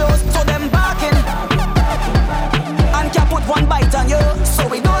inside your shows, so them barking. And can't put one bite on you, so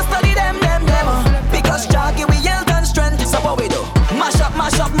we don't study them. Because Jah give we health and strength. So what we do? Mash up that.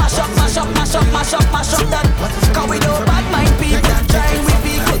 Cause we do bad mind people, trying we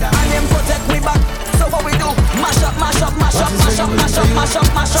people and them protect we back. So what we do? Mash up that.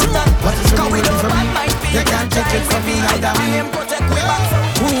 Cause we do bad mind people, they can't take it from me and them protect we back.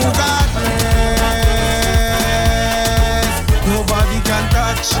 Who God bless, nobody can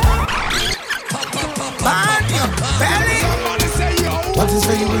touch. Man, your belly. What is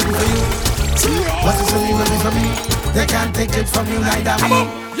for you will be for you. What is for me will be for me. They can't take it from you, neither me.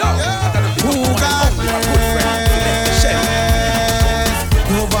 Who God bless,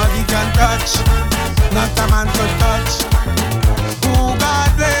 nobody can touch. Not a man could touch. Who God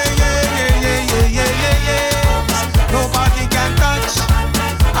bless, nobody can touch.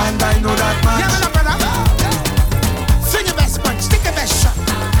 And I know that man. Sing your best punch, stick your best shot.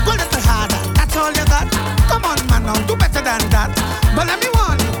 Go a little harder, that's all you got. Come on man now, do better than that. But let me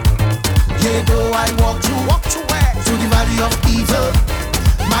warn you. Yeah, though I walk through where? Through the valley of evil.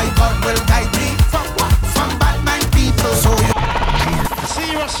 My God will guide me from what? From bad mind people. So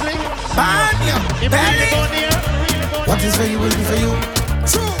seriously? Bad belly. What is for you will be for you.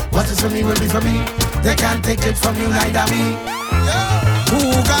 What is for me will be for me. They can't take it from you, neither me.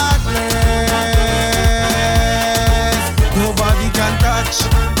 Who God bless, nobody can touch.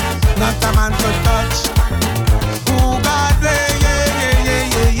 Not a man could touch. Who God bless,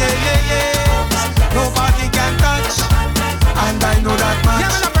 nobody can touch. And I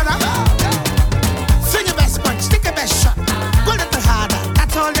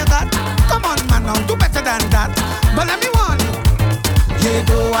Yea,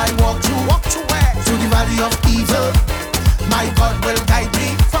 though I walk through where? Through the valley of evil, my God will guide me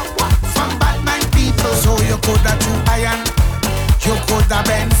from what? From bad mind people. So you could have two iron, you could have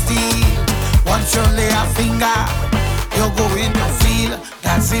bend steel. Once you lay a finger, you're going to feel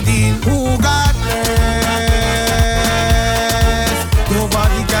that's the deal. Who God bless,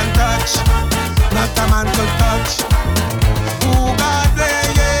 nobody can touch, not a man could touch. Who God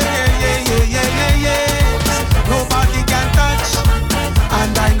bless, nobody can touch,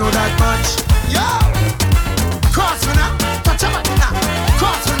 and I know that much. Yo, cross me now, touch a button now.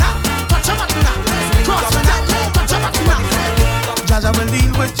 Cross me now, touch a button now. Cross me now, touch a button now. Jaja will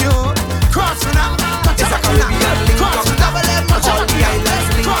deal with you. Cross me now, touch a button now. Cross me now, touch a button now.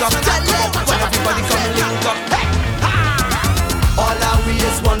 Cross me now, touch a button now. All our we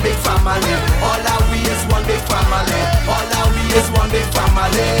is one big family. All our we is one big family. All our we is one big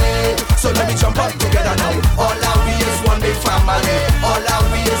family. So let me jump up together now. All our we is one big family. All our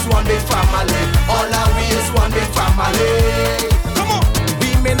we is one big family. All our we is one big family. Come on. We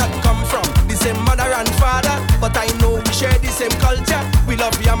may not come from the same mother and father, but I know we share the same culture. We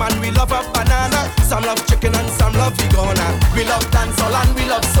love yam and we love a banana. Some love chicken and some love vegana. We love dancehall and we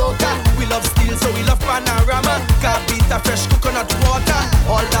love soca. We love steel so we love panorama. Cabita fresh coconut water.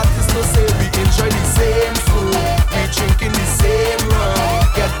 All that is to say we enjoy the same food. We drinking the same rum.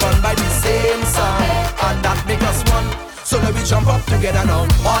 Get fun by the same song. And that make us one. So let me jump up together now.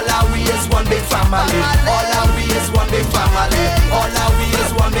 All our we is one big family. All our we is one big family. All our we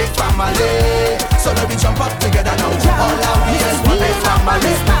is one big family. So let me jump up together now. All our we is one big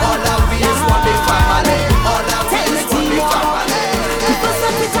family. All our we is one big family. All our we is one big family. First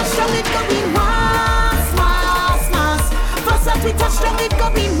that we touch down, it go be mass, mass, mass. First that we touch down, it go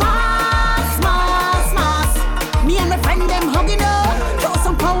be mass, mass, mass. Me and my friend them hugging up. Throw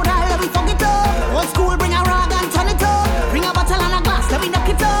some powder, let me fuck it up. Old school, bring a rag and turn it up. Bring a bottle and a glass, let me knock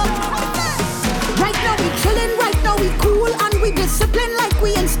it up. Right now we chillin', right now we cool, and we discipline like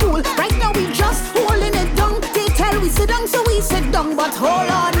we in school. Right now we just holding it down. They tell we sit down, so we sit down. But hold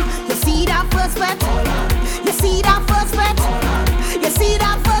on, you see that first bet? You see that first bet? You see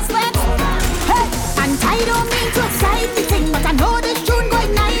that first bet? Hey, and I don't mean to excite the thing, but I know this tune go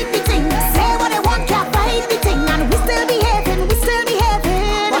ignite the thing. Say what I want, can't fight the thing, and we still behaving, we still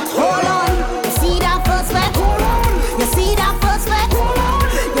behaving. But hold on, you see that first bet? You see that first bet?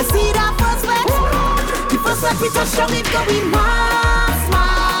 You see that first bet? The first that we touch down, it go be mass,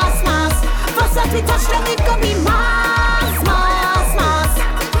 mass, mass. First that we touch down, it go be mass, mass, mass.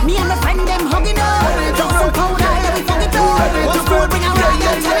 Me and my friend them hugging up. Throw some powder, let me fuck it up. One school, bring a round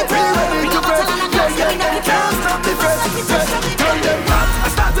and tell it through. Bring a bottle and a glass, let me knock it down. The first that we touch down, it go be mass.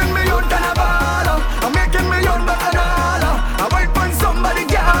 I'm starting me own carnival. I'm making me own bacchanal. I wait for somebody,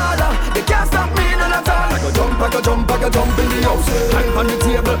 girl. They can't stop me none at all. I go jump in the house. Hand on the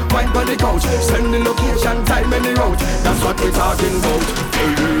table, wine on the couch. Send the location, time and the route. That's what we're talking about.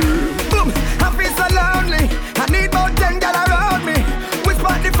 Boom, I feel so lonely. I need about 10 girl around me.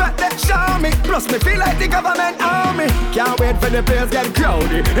 Whisper the fact that show me. Plus me feel like the government army. Can't wait for the place get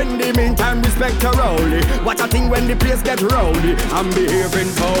crowded. In the meantime, respect her rowley. Watch a thing when the place get rowdy. I'm behaving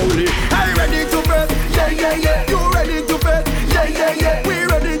foully. Are you ready to bet? Yeah, yeah, yeah. You ready to bet? Yeah, yeah, yeah. We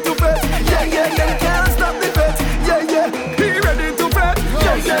ready to bet? Yeah, yeah, yeah. Can't stop the bet. Yeah, yeah. He ready to bet?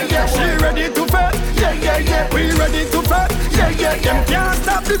 Yeah, yeah, yeah. She ready to bet? Yeah, yeah, yeah. We ready to bet? Yeah, yeah, yeah. Can't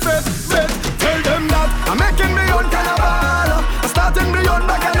stop the bet. Bet. Tell them that I'm making me own carnival. I'm starting me own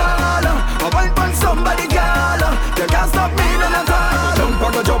bacchanal. I went on somebody, girl. They can't stop me none at all.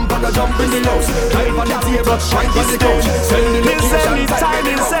 Jump in the house. Time on the table, wine on the couch. Send the location, time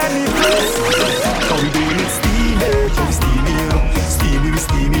any place. How we doing it steamy? You be steamy, you know. Steamy, we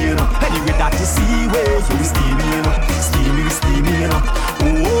steamy, you know. Anyway that you see where you be steamy, you know. Steamy, we steamy, you know.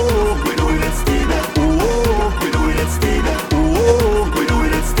 Oh, we doing it steamy. Oh, we doing it steamy. Oh, we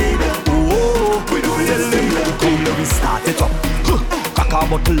doing it steamy. Oh, we doing it steamy. Cool, we start it up. Crack a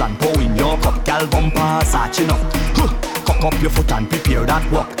bottle and pour in your cup. Gal bumper, satching up. Cock up your foot and prepare that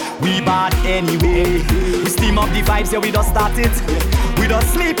walk. We bad anyway. We steam up the vibes, yeah, we just start it. We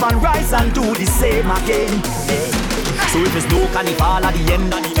just sleep and rise and do the same again. So if there's no carnival at the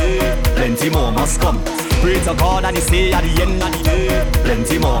end of the day, plenty more must come. Pray to God and he say at the end of the day,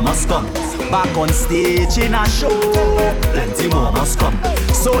 plenty more must come. Back on stage in a show, plenty more must come.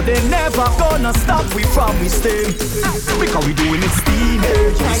 So they never gonna stop we from we stay. Because we doing it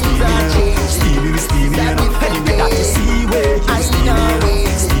steamy, steamy, steamy, you know. Anyway that you see where you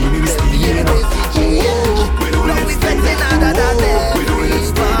steamy, steamy, you know. We doing it steamy, we doing it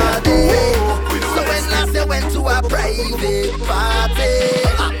steamy. So when last they went to a private party,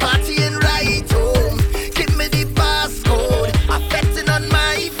 a partying right home. Give me the passcode, affecting on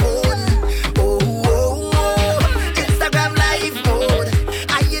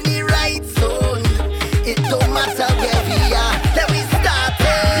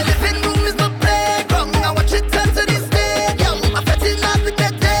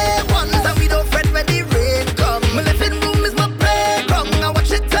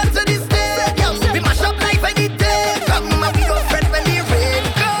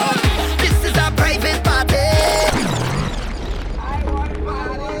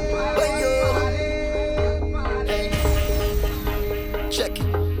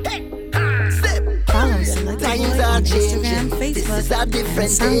on changing. Instagram, This Facebook, is a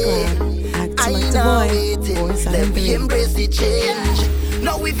different and day. SoundCloud at I Selector know Bwoy it. 473. Let me embrace the change.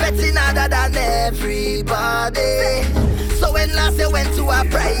 Now we vetting harder than everybody. So when last I went to a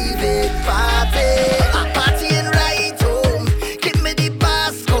private party, partying right home. Give me the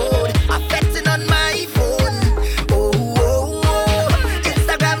passcode. I'm vetting on my phone. Oh, oh, oh.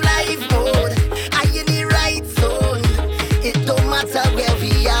 Instagram live mode. I in the right zone. It don't matter where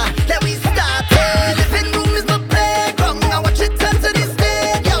we are. Let we start. Living room is my playground. I watch it turn to the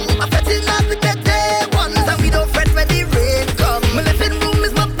stadium. I'm vetting out with the day ones, and we don't fret when the rain comes. My living room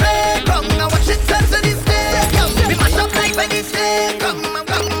is my playground. I watch it turn to the stadium. We mash up like when the stay come.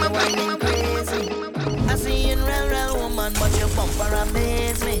 I see you in real woman, but your bumper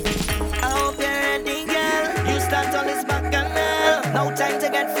amaze me. I hope you're ready, girl. You start on this bacchanal. No time to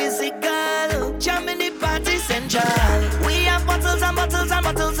get physical. Jam in the party central. We have bottles and bottles and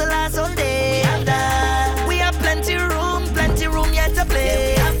bottles to last all day. We have plenty room yet to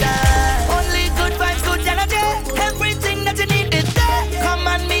play. Only good vibes, good energy. Everything that you need is there. Come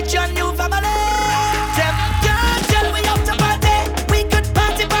and meet your new family. Them girls tell we out to party. We could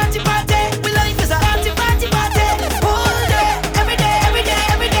party, party, party. We life is a party, party, party. All day, every day, every day,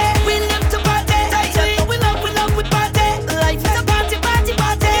 every day. We live to party. We love, we party. Life is a party, party,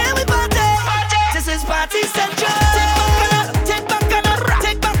 party. Yeah, we party. This is party central. Take back on us,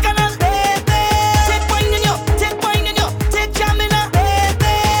 take back on us, baby. Take wine in you, take wine in you, take jam in us,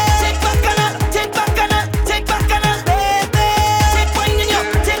 baby. Take back on us, take back on us, take back on us, baby. Take wine in you,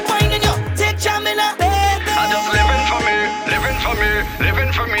 take wine in you, take jam in us, baby. I just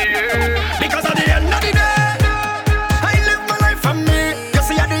living for me, yeah. Because at the end of the day, I live my life for me. You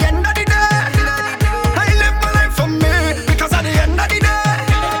see, at the end of the day, I live my life for me. Because at the end of the day,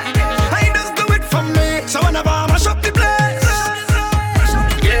 I just do it for me. So whenever I mash up the place,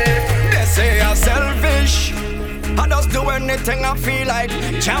 yeah, they say I'm selfish. I just do anything I feel like.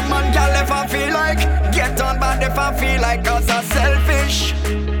 Jam and gal if I feel like. Get on bad if I feel like. Cause I'm selfish.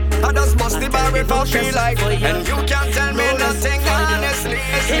 I just bust the bar if I feel like. And you can't tell me nothing honestly.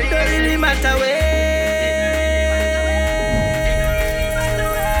 It don't really matter where.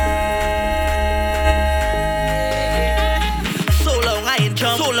 So long I ain't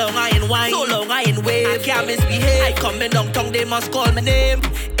jump, so long I ain't wine, so long I ain't wave. I can't misbehave. I come in downtown, they must call my name.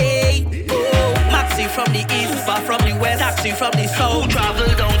 Hey, oh, Maxi from the east, bar from the west, taxi from the south. Travel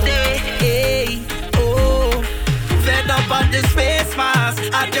down there. Hey, oh, fed up on this face mask.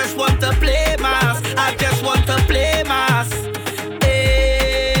 I just want to play mask. I just want to play mask.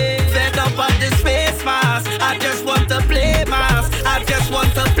 Fed up on this face mask. I just want to play mask. I just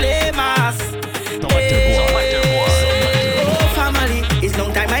want to play mask. Oh family, it's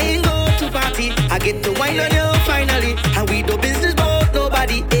long time I ain't go to party. I get to wine on you finally, and we do business but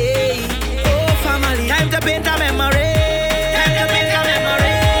nobody. Hey, oh family, time to paint a memory. Time to paint a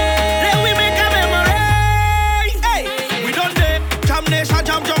memory. Let we make a memory. Hey, we done there. Jam Nation,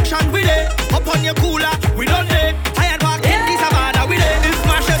 Jam Junction, we there. Up on your cooler, we done there. Tired walk in this Havana, we there. If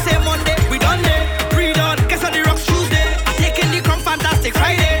Marshall say Monday, we done there. Read on, guess on the rocks Tuesday. I taking the crown fantastic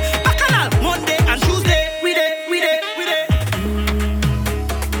Friday. Bacchanal, Monday and Tuesday. We there, we there, we there.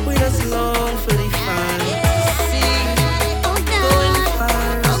 We just long for the fun. Going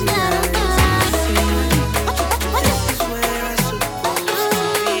far as the eyes see. This is where I supposed to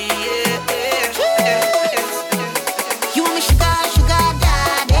be. You want me sugar, sugar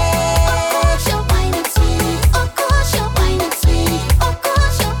daddy? Of course you're fine and sweet. Of course you're fine and sweet. Of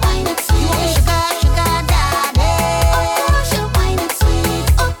course you're fine and sweet. You want me sugar, sugar daddy? Of course you're fine and sweet.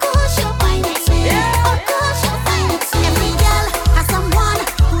 Of course you're fine and sweet. Of course you're fine and sweet. Every girl has someone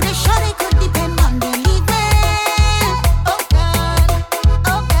who they sure they could depend on, believe me. Oh God,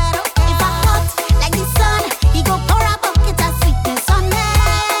 oh God, oh God. If I hot like the sun, he go pour a bucket of sweetness on me.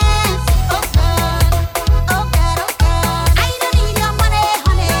 Oh God, oh God, oh God. I don't need your money,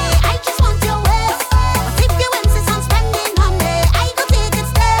 honey. I just want your waist. But if you insist on spending on me, I go take it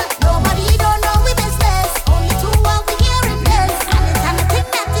still. Nobody don't know we business. Only two of we here in this. And it's time to think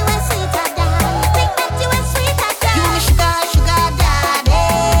that you are sweeter than. Think that you are sweeter than. You want me sugar, sugar daddy? Of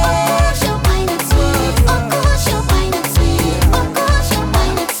course you're fine and sweet. Of course you're fine and sweet. Of course you're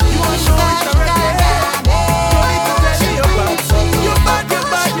fine and sweet. You want me sugar, sugar daddy? Of course you're fine and sweet. You bad, you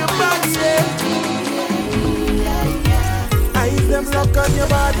bad, you bad, yeah. Eyes them lock on your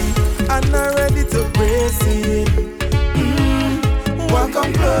body and I'm ready to brace it.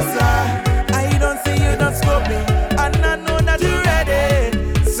 Welcome closer. I don't see you, don't scope me, and I know that you're ready.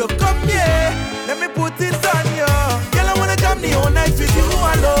 So come here, let me put it on you. Girl, I wanna jam the whole night with you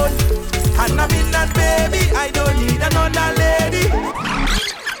alone. And I'm in that baby, I don't need another lady.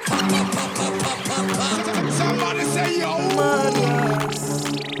 Somebody say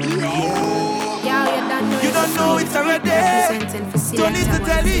Don't need to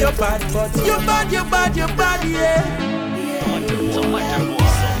tell you you're bad, but you're bad, yeah.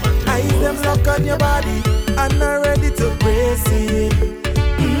 Eyes them lock on your body, and I'm ready to brace it.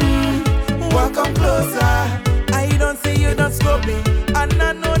 Welcome closer. I don't see you, don't stop me, and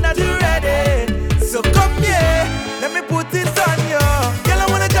I know that you're ready. So come here, let me put it on you. Girl, I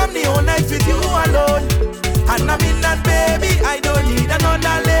wanna come the whole night with you alone. And I'm in that baby, I don't need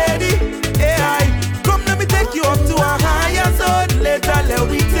another lady. Yeah, come let me take you up to a higher zone. Later, let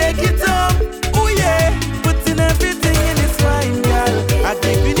we take it up. Oh yeah, putting everything in its fine, girl. I'm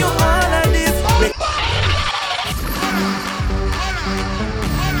giving you all of this.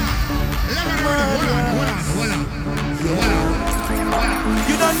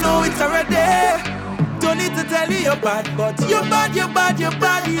 You don't know it's already. Don't need to tell you you're bad, but you're bad,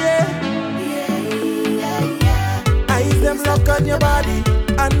 yeah. Eyes them lock on your body,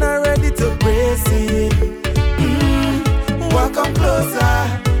 and I'm ready to brace it. Welcome closer.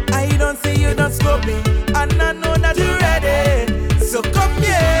 I don't see you, don't stop me, and I know that you're ready. So come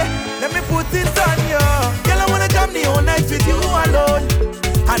here, let me put it on you. Girl, I wanna come the whole night with you alone.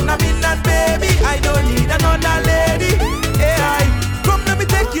 And I'm in that baby, I don't need another lady. Yeah, come let me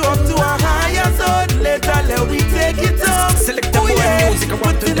take you up to a higher zone. Later, let we take it up. Selector Bwoy music, I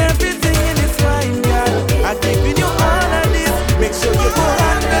want to putting everything in its fine, girl. I'm giving you all of this. Make sure you go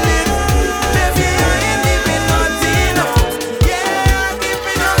handle it. Baby, I ain't leaving nothing out. Yeah, I'm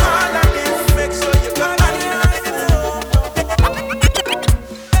giving you all of this. Make sure you go handle it.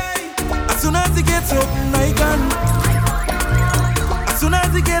 Hey, as soon as it gets open, I can. As soon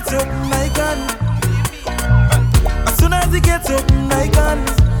as it gets open, I can. As soon as it gets open, I can.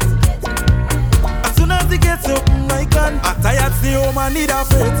 As soon as it gets open, I can. I'm tired, stay home, I need a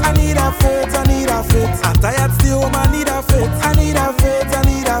faith. I need a faith, I need a faith. I'm tired, stay home, I need a faith. I need a faith, I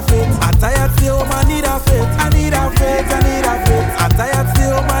need a faith. I'm tired, stay home, I need a faith. I need a faith, I need a faith. I'm tired, stay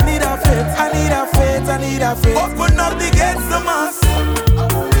home, I need a faith. I need a faith, I need a faith. Open up the gates to mass.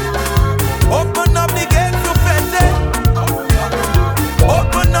 Open up the gates to fete.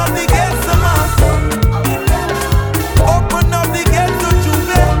 Open up the gates to mass. Open up the gates to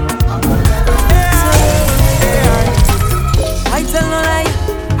juve. I tell no lie,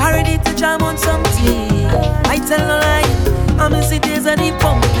 I ready to jam on something. I tell no lie, I'm in cities and the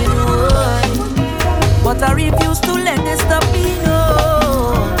pumping road. But I refuse to let this stop me, no.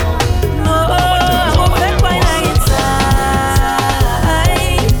 No, I'm offended by the inside.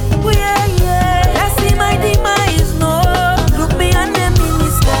 Oh yeah, yeah. I see my demise, no. Look me and them in the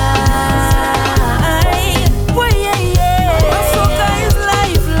sky. Oh yeah, yeah. My soca is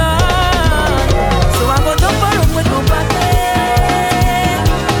lifelong. So I go jump around with no pattern.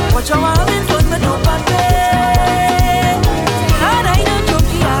 Watch how I'm in front with no pattern. And I don't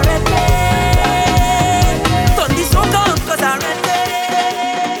joke already. Turn this soca on 'cause I ready.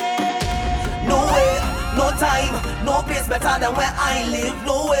 No way, no time, no place better than where I live.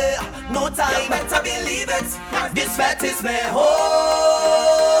 No way, no time, better believe it. This fete is my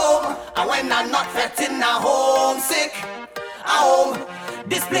home. And when I'm not fetting, I'm homesick. I'm home.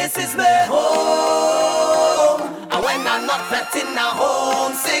 This place is my home. And when I'm not fetting, I'm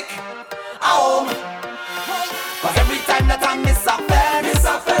homesick. I'm home. 'Cause every time that I miss a fete,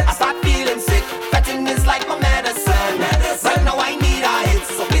 I start feeling sick. Fetting is like my medicine. Right now I need a hit,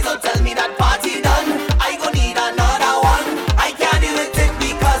 so please don't tell me that party done. I gon' need another one. I can't deal with it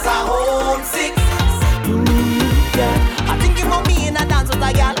because I'm homesick. Yeah. I think about me in a dance with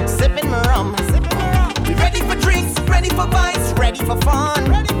a gal, sipping my rum. Ready for drinks, ready for vibes, ready for fun.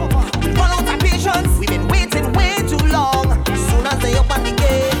 We run out of patience, we've been waiting way too long. As soon as they open the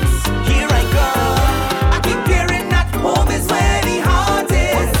gates, here I come. I keep hearing that home is where the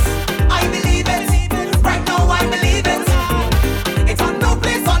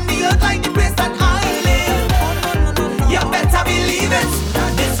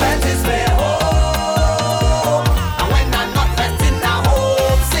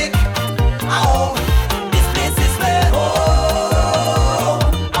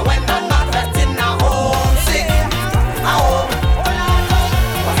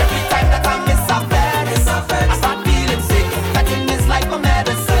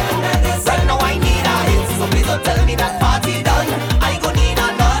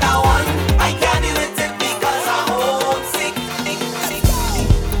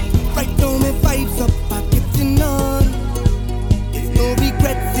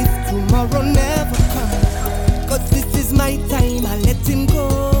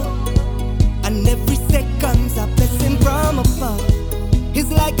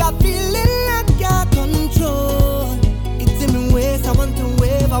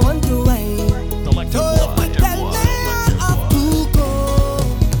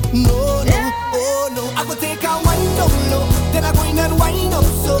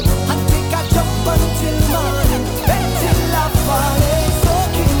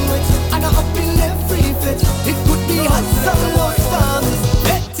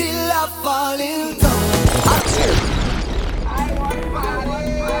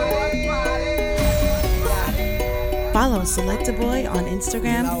Follow Selector Bwoy on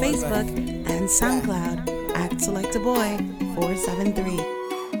Instagram, Facebook, and SoundCloud at SelectorBoy473.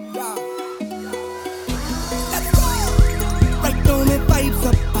 Right now my vibes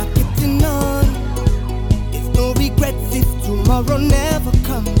up, I getting on. There's no regrets if tomorrow never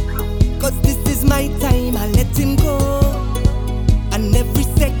come. Cause this is my time, I let him go. And every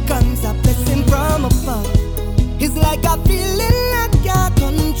second's a blessing from above. It's like a feeling I can't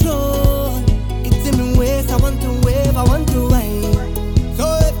control. It's in my ways, I want to wave, I want to wine. So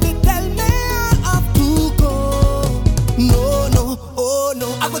if they tell me I have to go, no, no, oh no,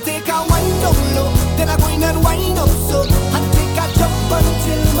 I go take a wine down low, then I go in and wind up so, and take a jump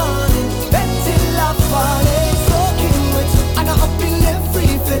until morning, then till I fall in, soaking wet, and I'm up in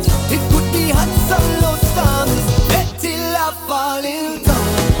every fit. It could be hot, sun, low storms, then till I fall in down,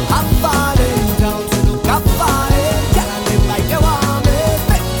 I'm falling down to look, I'm falling, yeah, I live like you want me,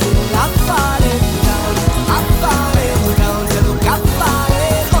 then till I'm falling down, I'm falling down to look, I'm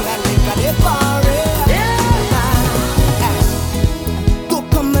falling, all I think of the foreign, yeah. Don't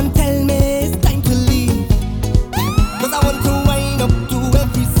come and tell me it's time to leave, cause I want to wind up to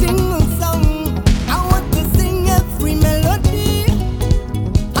every single song. I want to sing every melody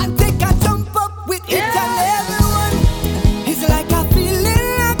and take a jump up with each and everyone. It's like a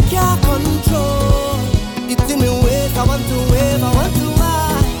feeling I can't control. It's in my ways, I want to wave, I want to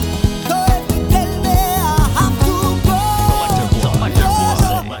ride. So if you tell me I have to go, no,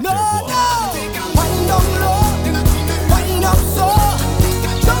 wind up low, wind up so,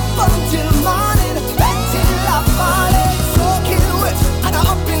 jump until morning, back till I fall in, soaking wet, and I'm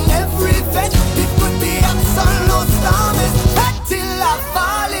up in every veg. It could be ups and low storms, back till I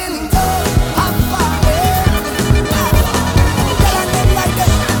fall in, I'm falling. Girl, I get like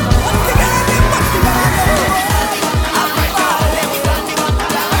that. What's the girl, them, what's the girl, them? I'm falling.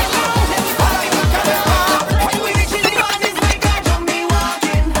 When we reach in the band, it's like a zombie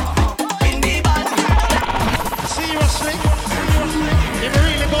walking in the band. Seriously? If you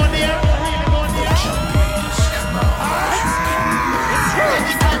really go there,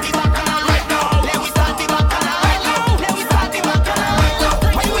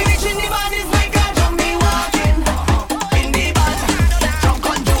 When we reach in the band, it's like a zombie walking in the band. Drunk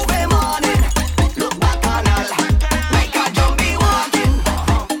on Juve morning, look back on all, like a zombie walking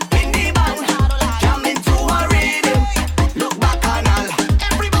in the band. Jamming to a rhythm, look back on all.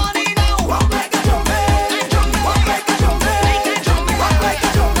 Everybody now, walk like a zombie, walk like a zombie, walk like a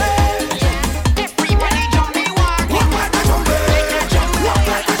zombie. Everybody zombie walk like a zombie, walk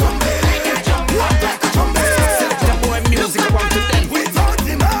like a zombie, walk like a zombie. Selector Bwoy music, I want to them. Without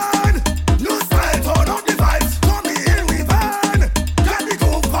demand, new style, turn up the vibes. Come here, we van. Got the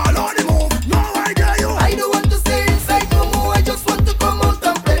groove, follow the move. No idea you. I don't want to stay inside no more, I just want to come out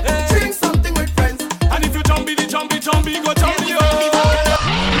and play. Drink something with friends. And if you jumpy, the jumpy, go jumpy, oh.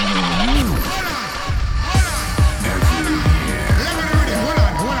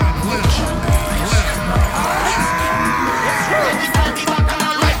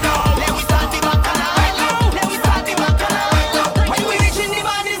 When we reach in the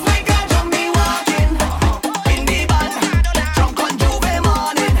band, it's like a zombie walking in the band. Drunk on Juve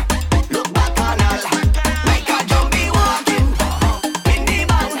morning, look back on all, like a zombie walking in the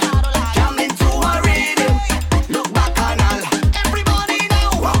band. Jamming to a rhythm, look back on all. Everybody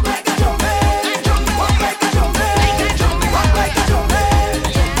now, walk like a zombie, walk like a zombie, walk like a zombie.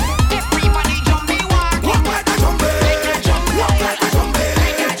 Everybody zombie walk like a zombie, walk like a zombie, walk like a zombie.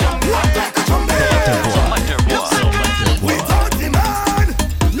 Without demand,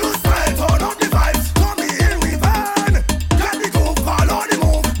 new style, turn up the vibes. Come here, we van. Got the groove, follow the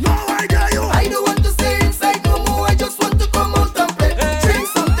move. No idea you. I don't want to stay inside no more, I just want to come out and play. Drink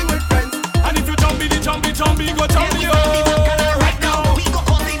something with friends. And if you jumpy, the jumpy, go jumpy, oh. Right now, we go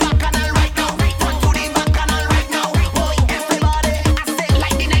on the bacchanal right now. Run to the bacchanal right now. Boy, everybody, I say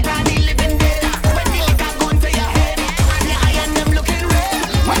like the night and the living dead. When the liquor gun to your head, the eye and them looking red.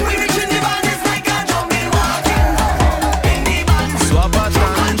 When we reach in the band, it's like a zombie walking in the band. Swap a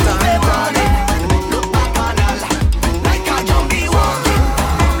Drunk on Juve morning, look back on all, like a zombie walking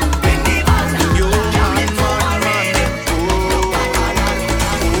in the band. Jamming to a rhythm, look back on all.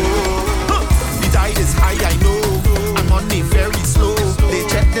 The tide is high, I know, and money very slow. They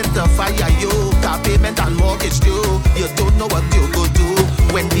checked in the fire, yo. Car payment and mortgage due. You don't know what you go do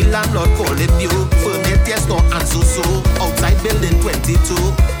when the landlord calling you. Permit yes, no answer so. Outside building 22.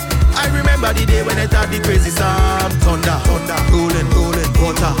 I remember the day when I thought the crazy sound. Thunder, rolling,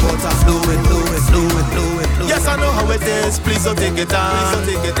 water, flowing. Yes, I know how it is. Please don't take it down.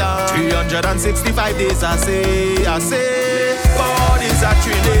 365 days, I say. God is a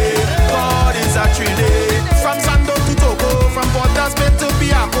 3 day. From sundown to Port Spain to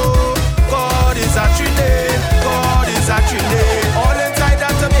Piaco. God is a Trinity, God is a Trinity. All inside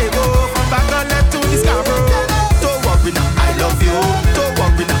that Tobago, from back and left to the Scarborough. Don't worry now, I love you. Don't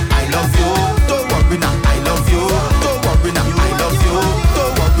worry now, I love you. Don't worry now, I love you. Don't worry now, I love you. Don't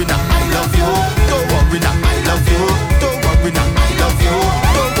worry now, I love you. Don't worry now, I love you. Don't worry now, I love you.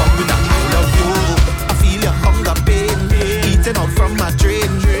 Don't worry now, I love you. I feel your hunger pain, eating out from my drain.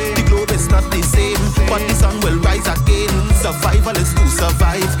 The globe is not the same, but the sun will rise again. Survival is to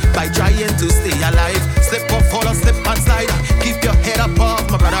survive by trying to stay alive. Slip or fall or slip and slide. Keep your head up off,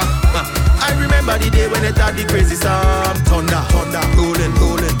 my brother. I remember the day when it had the crazy storm. Thunder, thunder, rolling,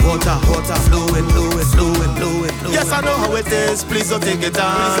 rolling, water, water, flowing, flowing, flowing, flowing. Yes, I know how it is. Please don't take it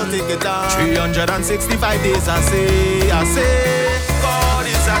down. Please don't take it down. 365 days, I say, God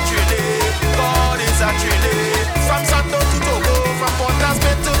is a Trinity. God is a Trinity. From Santo to Togo, from Port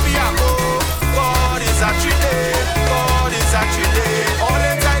Spain to Piaco. God is a Trinity. God is a Trinity. All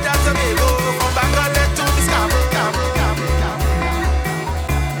inside that Tobago, from back and left to the Scarborough.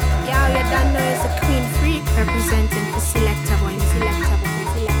 Yeah, you don't know it's a Queen Freak representing for Selector Boy.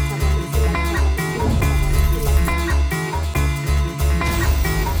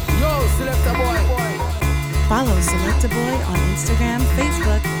 Yo, Selector Boy. Follow Selector Boy on Instagram,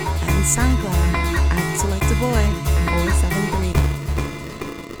 Facebook, and SoundCloud at Selector Boy.